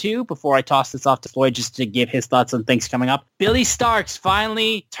mention, too, before I toss this off to Floyd, just to give his thoughts on things coming up. Billy Starks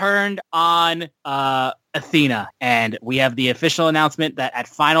finally turned on Athena, and we have the official announcement that at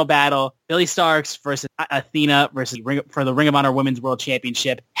Final Battle, Billy Starks versus Athena for the Ring of Honor Women's World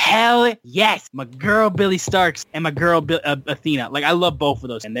Championship. Hell yes, my girl Billy Starks and my girl Athena. Like, I love both of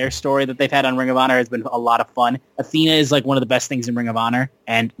those, and their story that they've had on Ring of Honor has been a lot of fun. Athena is like one of the best things in Ring of Honor,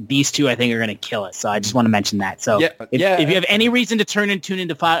 and these two I think are going to kill it. So I just want to mention that. So if you have any reason to tune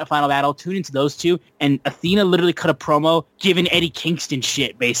into Final Battle, tune into those two. And Athena literally cut a promo giving Eddie Kingston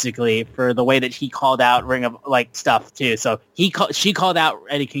shit basically for the way that he called out Ring of like stuff too. So she called out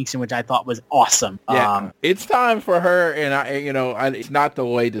Eddie Kingston, which I thought was awesome. Yeah, it's time for her, and it's not the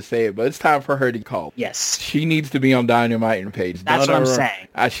way to say it, but it's time for her to call. Yes, she needs to be on Dynamite and Page. That's what I'm saying.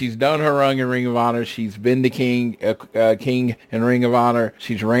 She's done her run in Ring of Honor. She's been the king in Ring of Honor.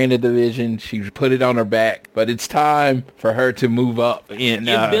 She's ran the division. She's put it on her back, but it's time for her to move up. Give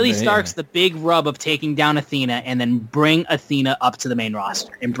Billy Starks the big rub of taking down Athena, and then bring Athena up to the main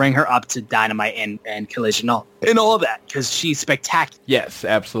roster and bring her up to Dynamite and Collision and all of that, because she's spectacular. Yes,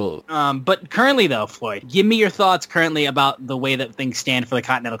 absolutely. But currently, though, Floyd, give me your thoughts currently about the way that things stand for the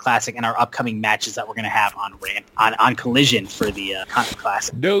Continental Classic and our upcoming matches that we're going to have on Collision for the Continental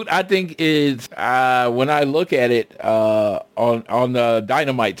Classic. Dude, I think is when I look at it on the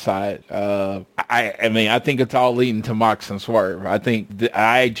Dynamite side, I think it's all leading to Mox and Swerve.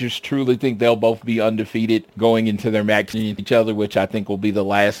 I just truly think they'll both be undefeated going into their match against each other, which I think will be the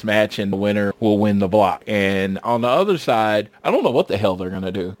last match, and the winner will win the block. And And on the other side, I don't know what the hell they're going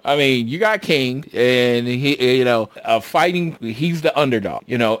to do. I mean, you got King, and he, fighting, he's the underdog.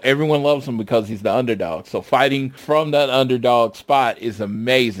 Everyone loves him because he's the underdog. So fighting from that underdog spot is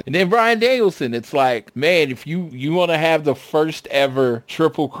amazing. And then Bryan Danielson, it's like, man, if you want to have the first ever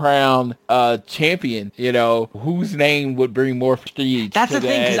Triple Crown champion, whose name would bring more prestige? That's the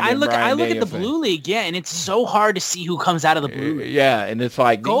thing, because I look at the Danielson. Blue League, and it's so hard to see who comes out of the Blue League. Yeah, and it's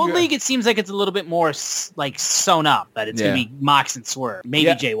like Gold League, it seems like it's a little bit more like sewn up, that it's going to be Mox and Swerve,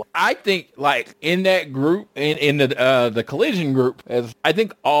 maybe Jay White. I think like in that group, in the Collision group, as I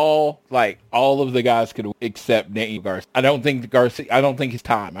think all of the guys could accept Daniel Garcia. I don't think his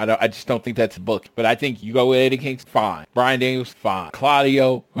time. I just don't think that's booked. But I think you go with Eddie King, fine. Bryan Daniels, fine.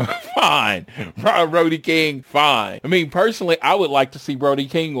 Claudio, fine. Brody King, fine. I mean, personally, I would like to see Brody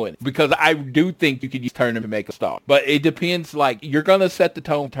King win because I do think you could use turn him to make a star. But it depends. Like, you're gonna set the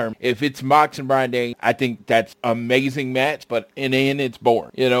tone term. If it's Mox and Bryan Daniels, I think that's amazing match. But in the end, it's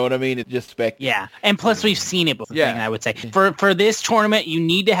boring. You know what I mean? It's just spectacular. Yeah, and plus we've seen it before. I would say for this tournament, you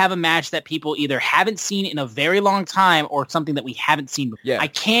need to have a match that people either haven't seen in a very long time or something that we haven't seen before. Yeah. I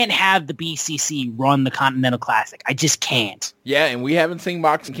can't have the BCC run the Continental Classic. I just can't. Yeah, and we haven't seen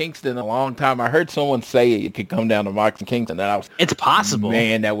Mox and Kingston in a long time. I heard someone say it could come down to Mox and Kingston. And it's possible.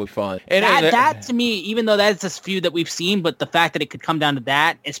 Man, that would be fun. And that to me, even though that's this feud that we've seen, but the fact that it could come down to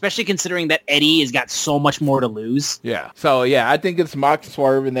that, especially considering that Eddie has got so much more to lose. Yeah. So, I think it's Mox and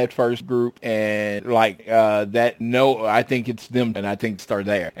Swerve in that first group. And I think it's them, and I think start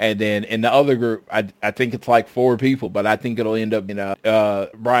there. And then in the other group, I think it's like 4 people, but I think it'll end up in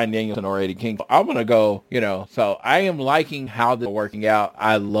Bryan Danielson or Eddie King. I'm going to go, so I am liking how they're working out.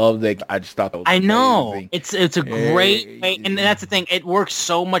 I love that. I just thought that was amazing. Know. It's a great way, and that's the thing. It works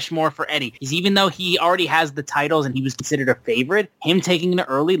so much more for Eddie. Because even though he already has the titles and he was considered a favorite, him taking an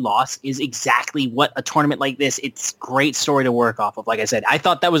early loss is exactly what a tournament like this, it's great story to work off of. Like I said, I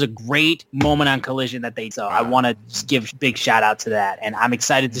thought that was a great moment on Collision that they saw. I want to just give big shout out to that. And I'm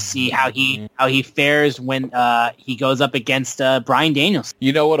excited to see how he fares when he goes up against Bryan Danielson.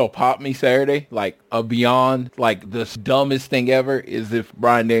 You know what'll pop me Saturday? Like beyond like the dumbest thing ever is if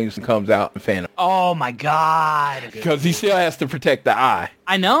Bryan Danielson comes out and Phantom. Oh my God. Because he still has to protect the eye.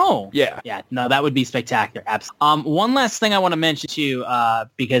 I know. Yeah. Yeah. No, that would be spectacular. Absolutely. One last thing I want to mention too,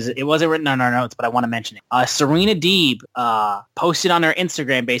 because it wasn't written on our notes, but I want to mention it. Serena Deeb posted on her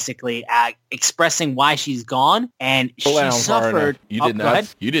Instagram basically expressing why she's gone, and she suffered.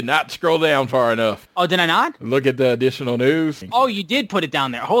 You did not scroll down far enough. Oh, did I not? Look at the additional news. Oh, you did put it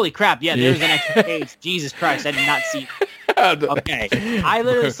down there. Holy crap! Yeah, there's an extra page. Jesus Christ, I did not see. Okay, I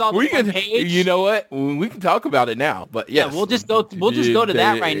literally saw the page. You know what? We can talk about it now, but yes. Yeah, we'll just go to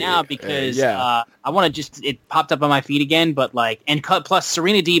that right now because I want to it popped up on my feed again, but plus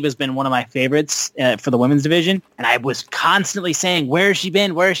Serena Deeb has been one of my favorites for the women's division, and I was constantly saying, where has she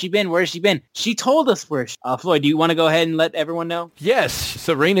been? Where has she been? Where has she been? She told us where. Floyd, do you want to go ahead and let everyone know? Yes,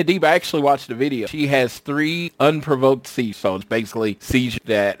 Serena Deeb. I actually watched the video. She has 3 unprovoked seizures, so it's basically seizures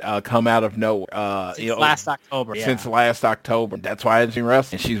that come out of nowhere. Since last October. Since last October. That's why it's in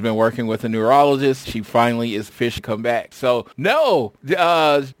wrestling. And she's been working with a neurologist. She finally is officially come back. So no,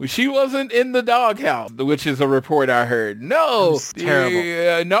 she wasn't in the doghouse, which is a report I heard. No,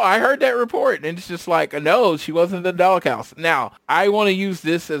 terrible. No, I heard that report, and it's just like, no, she wasn't in the doghouse. Now I want to use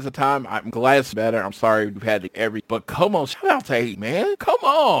this as a time. I'm glad it's better. I'm sorry we've had but come on, shout out to A, man. Come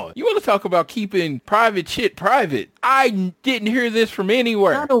on, you want to talk about keeping private shit private? I didn't hear this from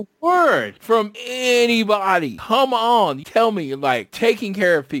anywhere. Not a word from anybody. Come on, tell me, taking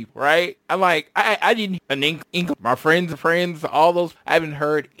care of people, right? I didn't, my friends, all those, I haven't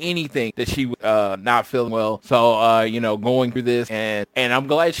heard anything that she was not feeling well. So, going through this, and I'm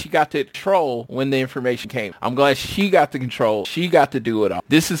glad she got to control when the information came. I'm glad she got to control. She got to do it all.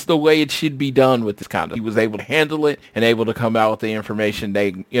 This is the way it should be done with this kind of. He was able to handle it and able to come out with the information. They,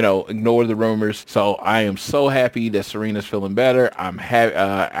 ignore the rumors. So I am so happy that Serena's feeling better. I'm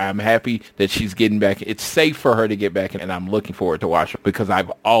happy that she's getting back. It's safe for her to get back, and I'm looking forward to watch her because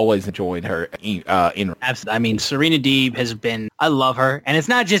I've always enjoyed her in. Absolutely. I mean, Serena Deeb has been. I love her, and it's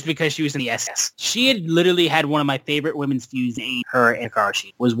not just because she was in the SS. She had literally had one of my favorite women's feuds. Her and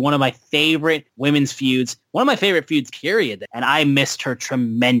Hikaru was one of my favorite women's feuds. One of my favorite feuds, period. And I missed her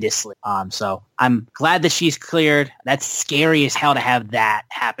tremendously. So I'm glad that she's cleared. That's scary as hell to have that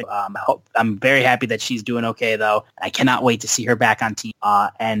happen. I'm very happy that she's doing okay, though. I cannot wait to see her back on TV.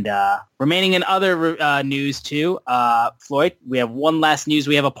 And Remaining in other news too, Floyd, we have one last news.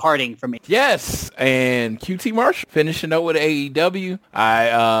 We have a parting from it. Yes, and QT Marshall finishing up with AEW.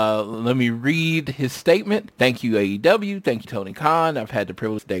 Let me read his statement. Thank you, AEW. Thank you, Tony Khan. I've had the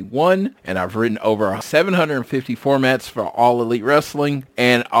privilege day one, and I've written over 750 formats for All Elite Wrestling,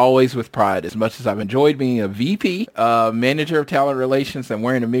 and always with pride. As much as I've enjoyed being a VP, manager of talent relations, and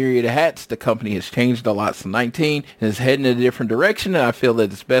wearing a myriad of hats, the company has changed a lot since 19 and is heading in a different direction, and I feel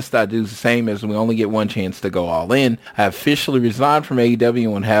that it's best I do the same, as we only get one chance to go all in. I officially resigned from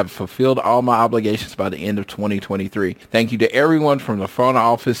AEW and have fulfilled all my obligations by the end of 2023. Thank you to everyone from the front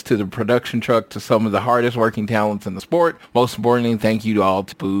office to the production truck to some of the hardest working talents in the sport. Most importantly, thank you to all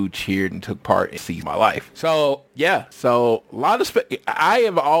who booed, cheered, and took part in Seize My Life. So, yeah. So, a lot of I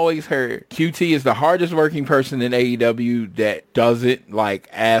have always heard QT is the hardest working person in AEW that doesn't, like,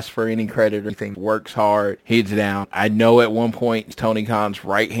 ask for any credit or anything. Works hard, heads down. I know at one point, Tony Khan's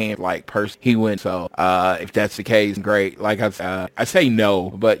right-hand, like, person, he went. So, if that's the case, great. Like, I say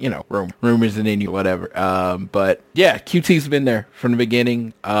no, but, you know, rumors and any whatever. But, yeah, QT's been there from the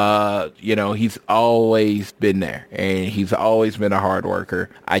beginning. You know, he's always been there, and he's always been a hard worker.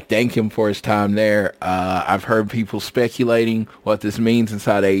 I thank him for his time there. I've heard people speculating what this means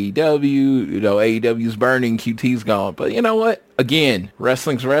inside AEW. You know, AEW's burning, QT's gone. But you know what? Again,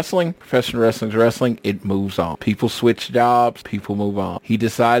 wrestling's wrestling, professional wrestling's wrestling. It moves on. People switch jobs. People move on. He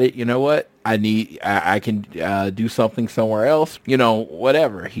decided, you know what? I can do something somewhere else. You know,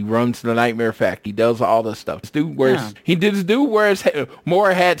 whatever. He runs the Nightmare Factory. He does all this stuff. This dude wears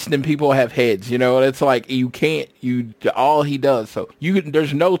more hats than people have heads. You know, it's like all he does. So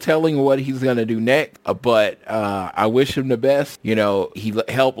there's no telling what he's gonna do next. But I wish him the best. You know, he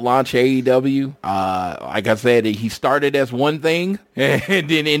helped launch AEW. Like I said, he started as one thing and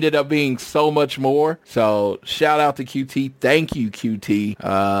then ended up being so much more. So shout out to QT. Thank you, QT.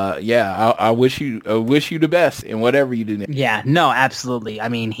 I wish you the best in whatever you do next. Yeah, no, absolutely. I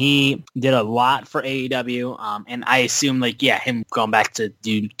mean, he did a lot for AEW, and I assume, like, yeah, him going back to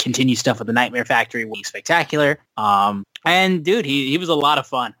continue stuff with the Nightmare Factory will be spectacular. And dude, he was a lot of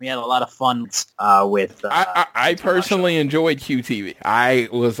fun. We had a lot of fun with. I personally enjoyed QTV. I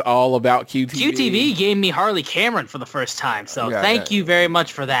was all about QTV. QTV gave me Harley Cameron for the first time, so thank you very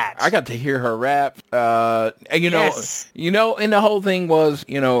much for that. I got to hear her rap. And and the whole thing was,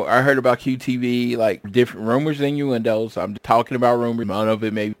 you know, I heard about QTV, like different rumors and innuendos. I'm talking about rumors, none of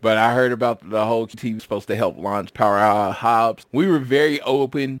it maybe, but I heard about the whole QTV was supposed to help launch Powerhouse Hobbs. We were very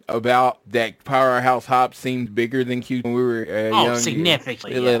open about that. Powerhouse Hobbs seemed bigger than QTV. We were young,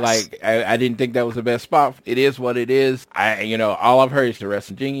 significantly. Yes. Like I didn't think that was the best spot. It is what it is. All I've heard is the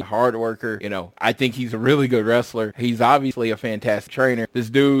wrestling genius, hard worker. You know, I think he's a really good wrestler. He's obviously a fantastic trainer. This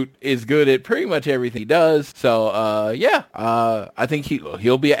dude is good at pretty much everything he does. So I think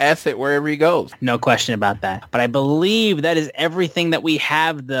he'll be an asset wherever he goes. No question about that. But I believe that is everything that we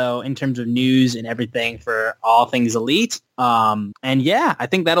have, though, in terms of news and everything for all things Elite. And yeah, I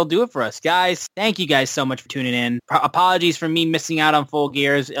think that'll do it for us, guys. Thank you guys so much for tuning in. Apologies for me missing out on Full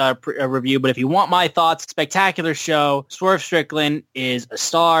Gear's review, but if you want my thoughts, spectacular show. Swerve Strickland is a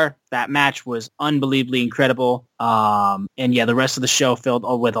star. That match was unbelievably incredible. And yeah, the rest of the show filled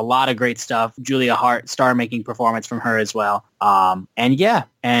with a lot of great stuff. Julia Hart, star-making performance from her as well. And yeah,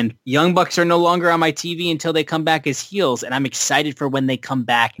 and Young Bucks are no longer on my TV until they come back as heels. And I'm excited for when they come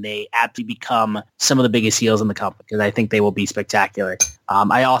back and they absolutely become some of the biggest heels in the company, because I think they will be spectacular.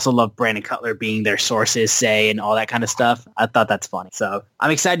 I also love Brandon Cutler being their sources say and all that kind of stuff. I thought that's funny. So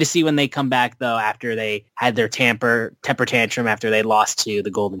I'm excited to see when they come back, though, after they had their temper tantrum after they lost to the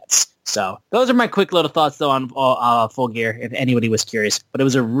Golden Knights. So those are my quick little thoughts, though, on Full Gear, if anybody was curious. But it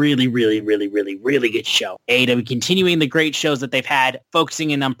was a really, really, really, really, really good show. AEW continuing the great shows that they've had, focusing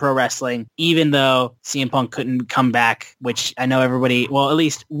in on pro wrestling, even though CM Punk couldn't come back, which I know everybody, well, at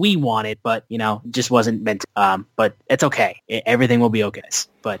least we wanted, but, you know, just wasn't meant to. But it's okay. Everything will be okay.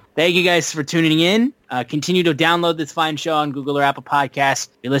 But thank you guys for tuning in. Continue to download this fine show on Google or Apple Podcasts.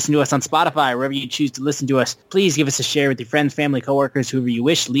 If you listen to us on Spotify, wherever you choose to listen to us, please give us a share with your friends, family, coworkers, whoever you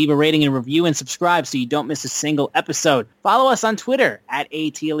wish. Leave a rating and review and subscribe so you don't miss a single episode. Follow us on Twitter at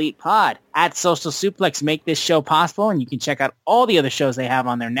ATElitePod, at Social Suplex. Make this show possible, and you can check out all the other shows they have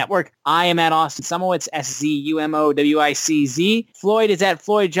on their network. I am at Austin Sumowitz, SZUMOWICZ. Floyd is at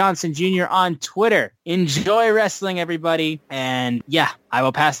Floyd Johnson Jr. on Twitter. Enjoy wrestling, everybody. And yeah, I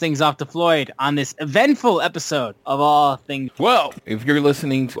will pass things off to Floyd on this eventful episode of All Things. Well, if you're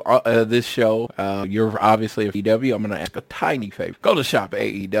listening to this show, you're obviously a AEW. I'm going to ask a tiny favor. Go to Shop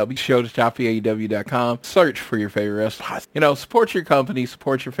AEW. Shop.AEW.com. Search for your favorite wrestler. You know, support your company,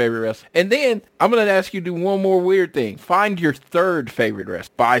 support your favorite wrestler. And then I'm going to ask you to do one more weird thing. Find your third favorite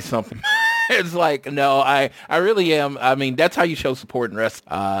wrestler. Buy something. It's like, no, I really am. I mean, that's how you show support in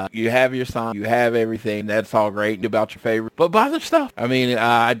wrestling. You have your sign, you have everything. That's all great about your favorite. But buy the stuff. I mean,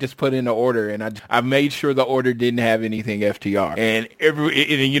 I just put in the order, and I made sure the order didn't have anything FTR. And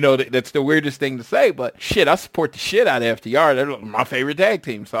you know, that's the weirdest thing to say, but shit, I support the shit out of FTR. They're my favorite tag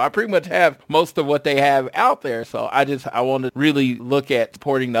team. So I pretty much have most of what they have out there. So I want to really look at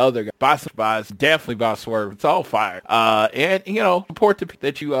supporting the other guys. Definitely buy Swerve. It's all fire. And, you know, support the people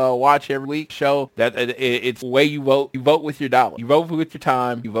that you watch every week. Show that it's the way you vote. You vote with your dollar. You vote with your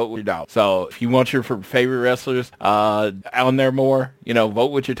time. You vote with your dollar. So if you want your favorite wrestlers on there more, you know,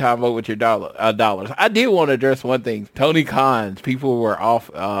 vote with your time. Vote with your dollars. I did want to address one thing. Tony Khan's people were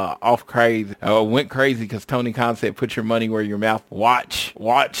off crazy. Went crazy because Tony Khan said, "Put your money where your mouth. Watch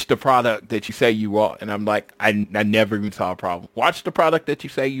the product that you say you want." And I'm like, I never even saw a problem. Watch the product that you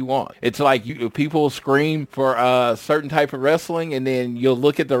say you want. It's like people scream for a certain type of wrestling, and then you'll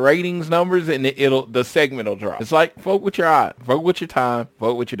look at the ratings numbers, and the segment will drop. It's like, vote with your eye, vote with your time,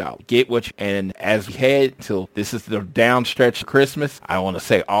 vote with your dollar. Get what you, and as we head till this is the down stretch of Christmas, I want to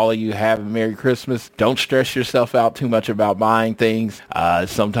say all of you have a Merry Christmas. Don't stress yourself out too much about buying things.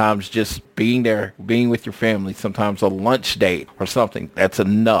 Sometimes just being there, being with your family, sometimes a lunch date or something, that's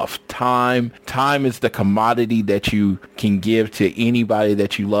enough. Time is the commodity that you can give to anybody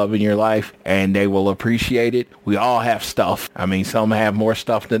that you love in your life, and they will appreciate it. We all have stuff. I mean, some have more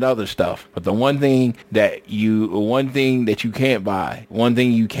stuff than other stuff, but the one thing that you can't buy, one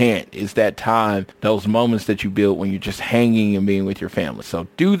thing you can't, is that time, those moments that you build when you're just hanging and being with your family. So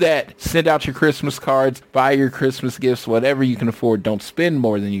do that. Send out your Christmas cards, buy your Christmas gifts, whatever you can afford. Don't spend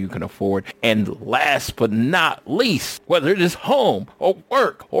more than you can afford. And last but not least, whether it is home or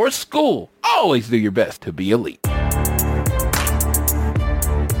work or school, always do your best to be elite.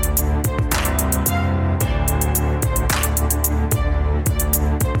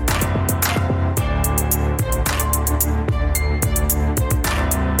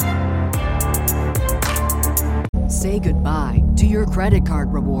 Say goodbye to your credit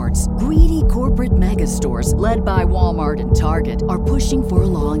card rewards. Greedy corporate mega stores, led by Walmart and Target, are pushing for a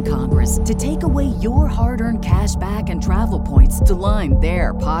law in Congress to take away your hard-earned cash back and travel points to line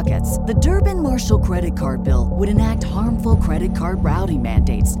their pockets. The Durbin-Marshall credit card bill would enact harmful credit card routing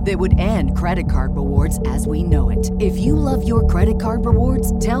mandates that would end credit card rewards as we know it. If you love your credit card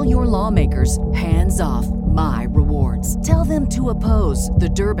rewards, tell your lawmakers, hands off my rewards. Tell them to oppose the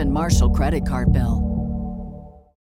Durbin-Marshall credit card bill.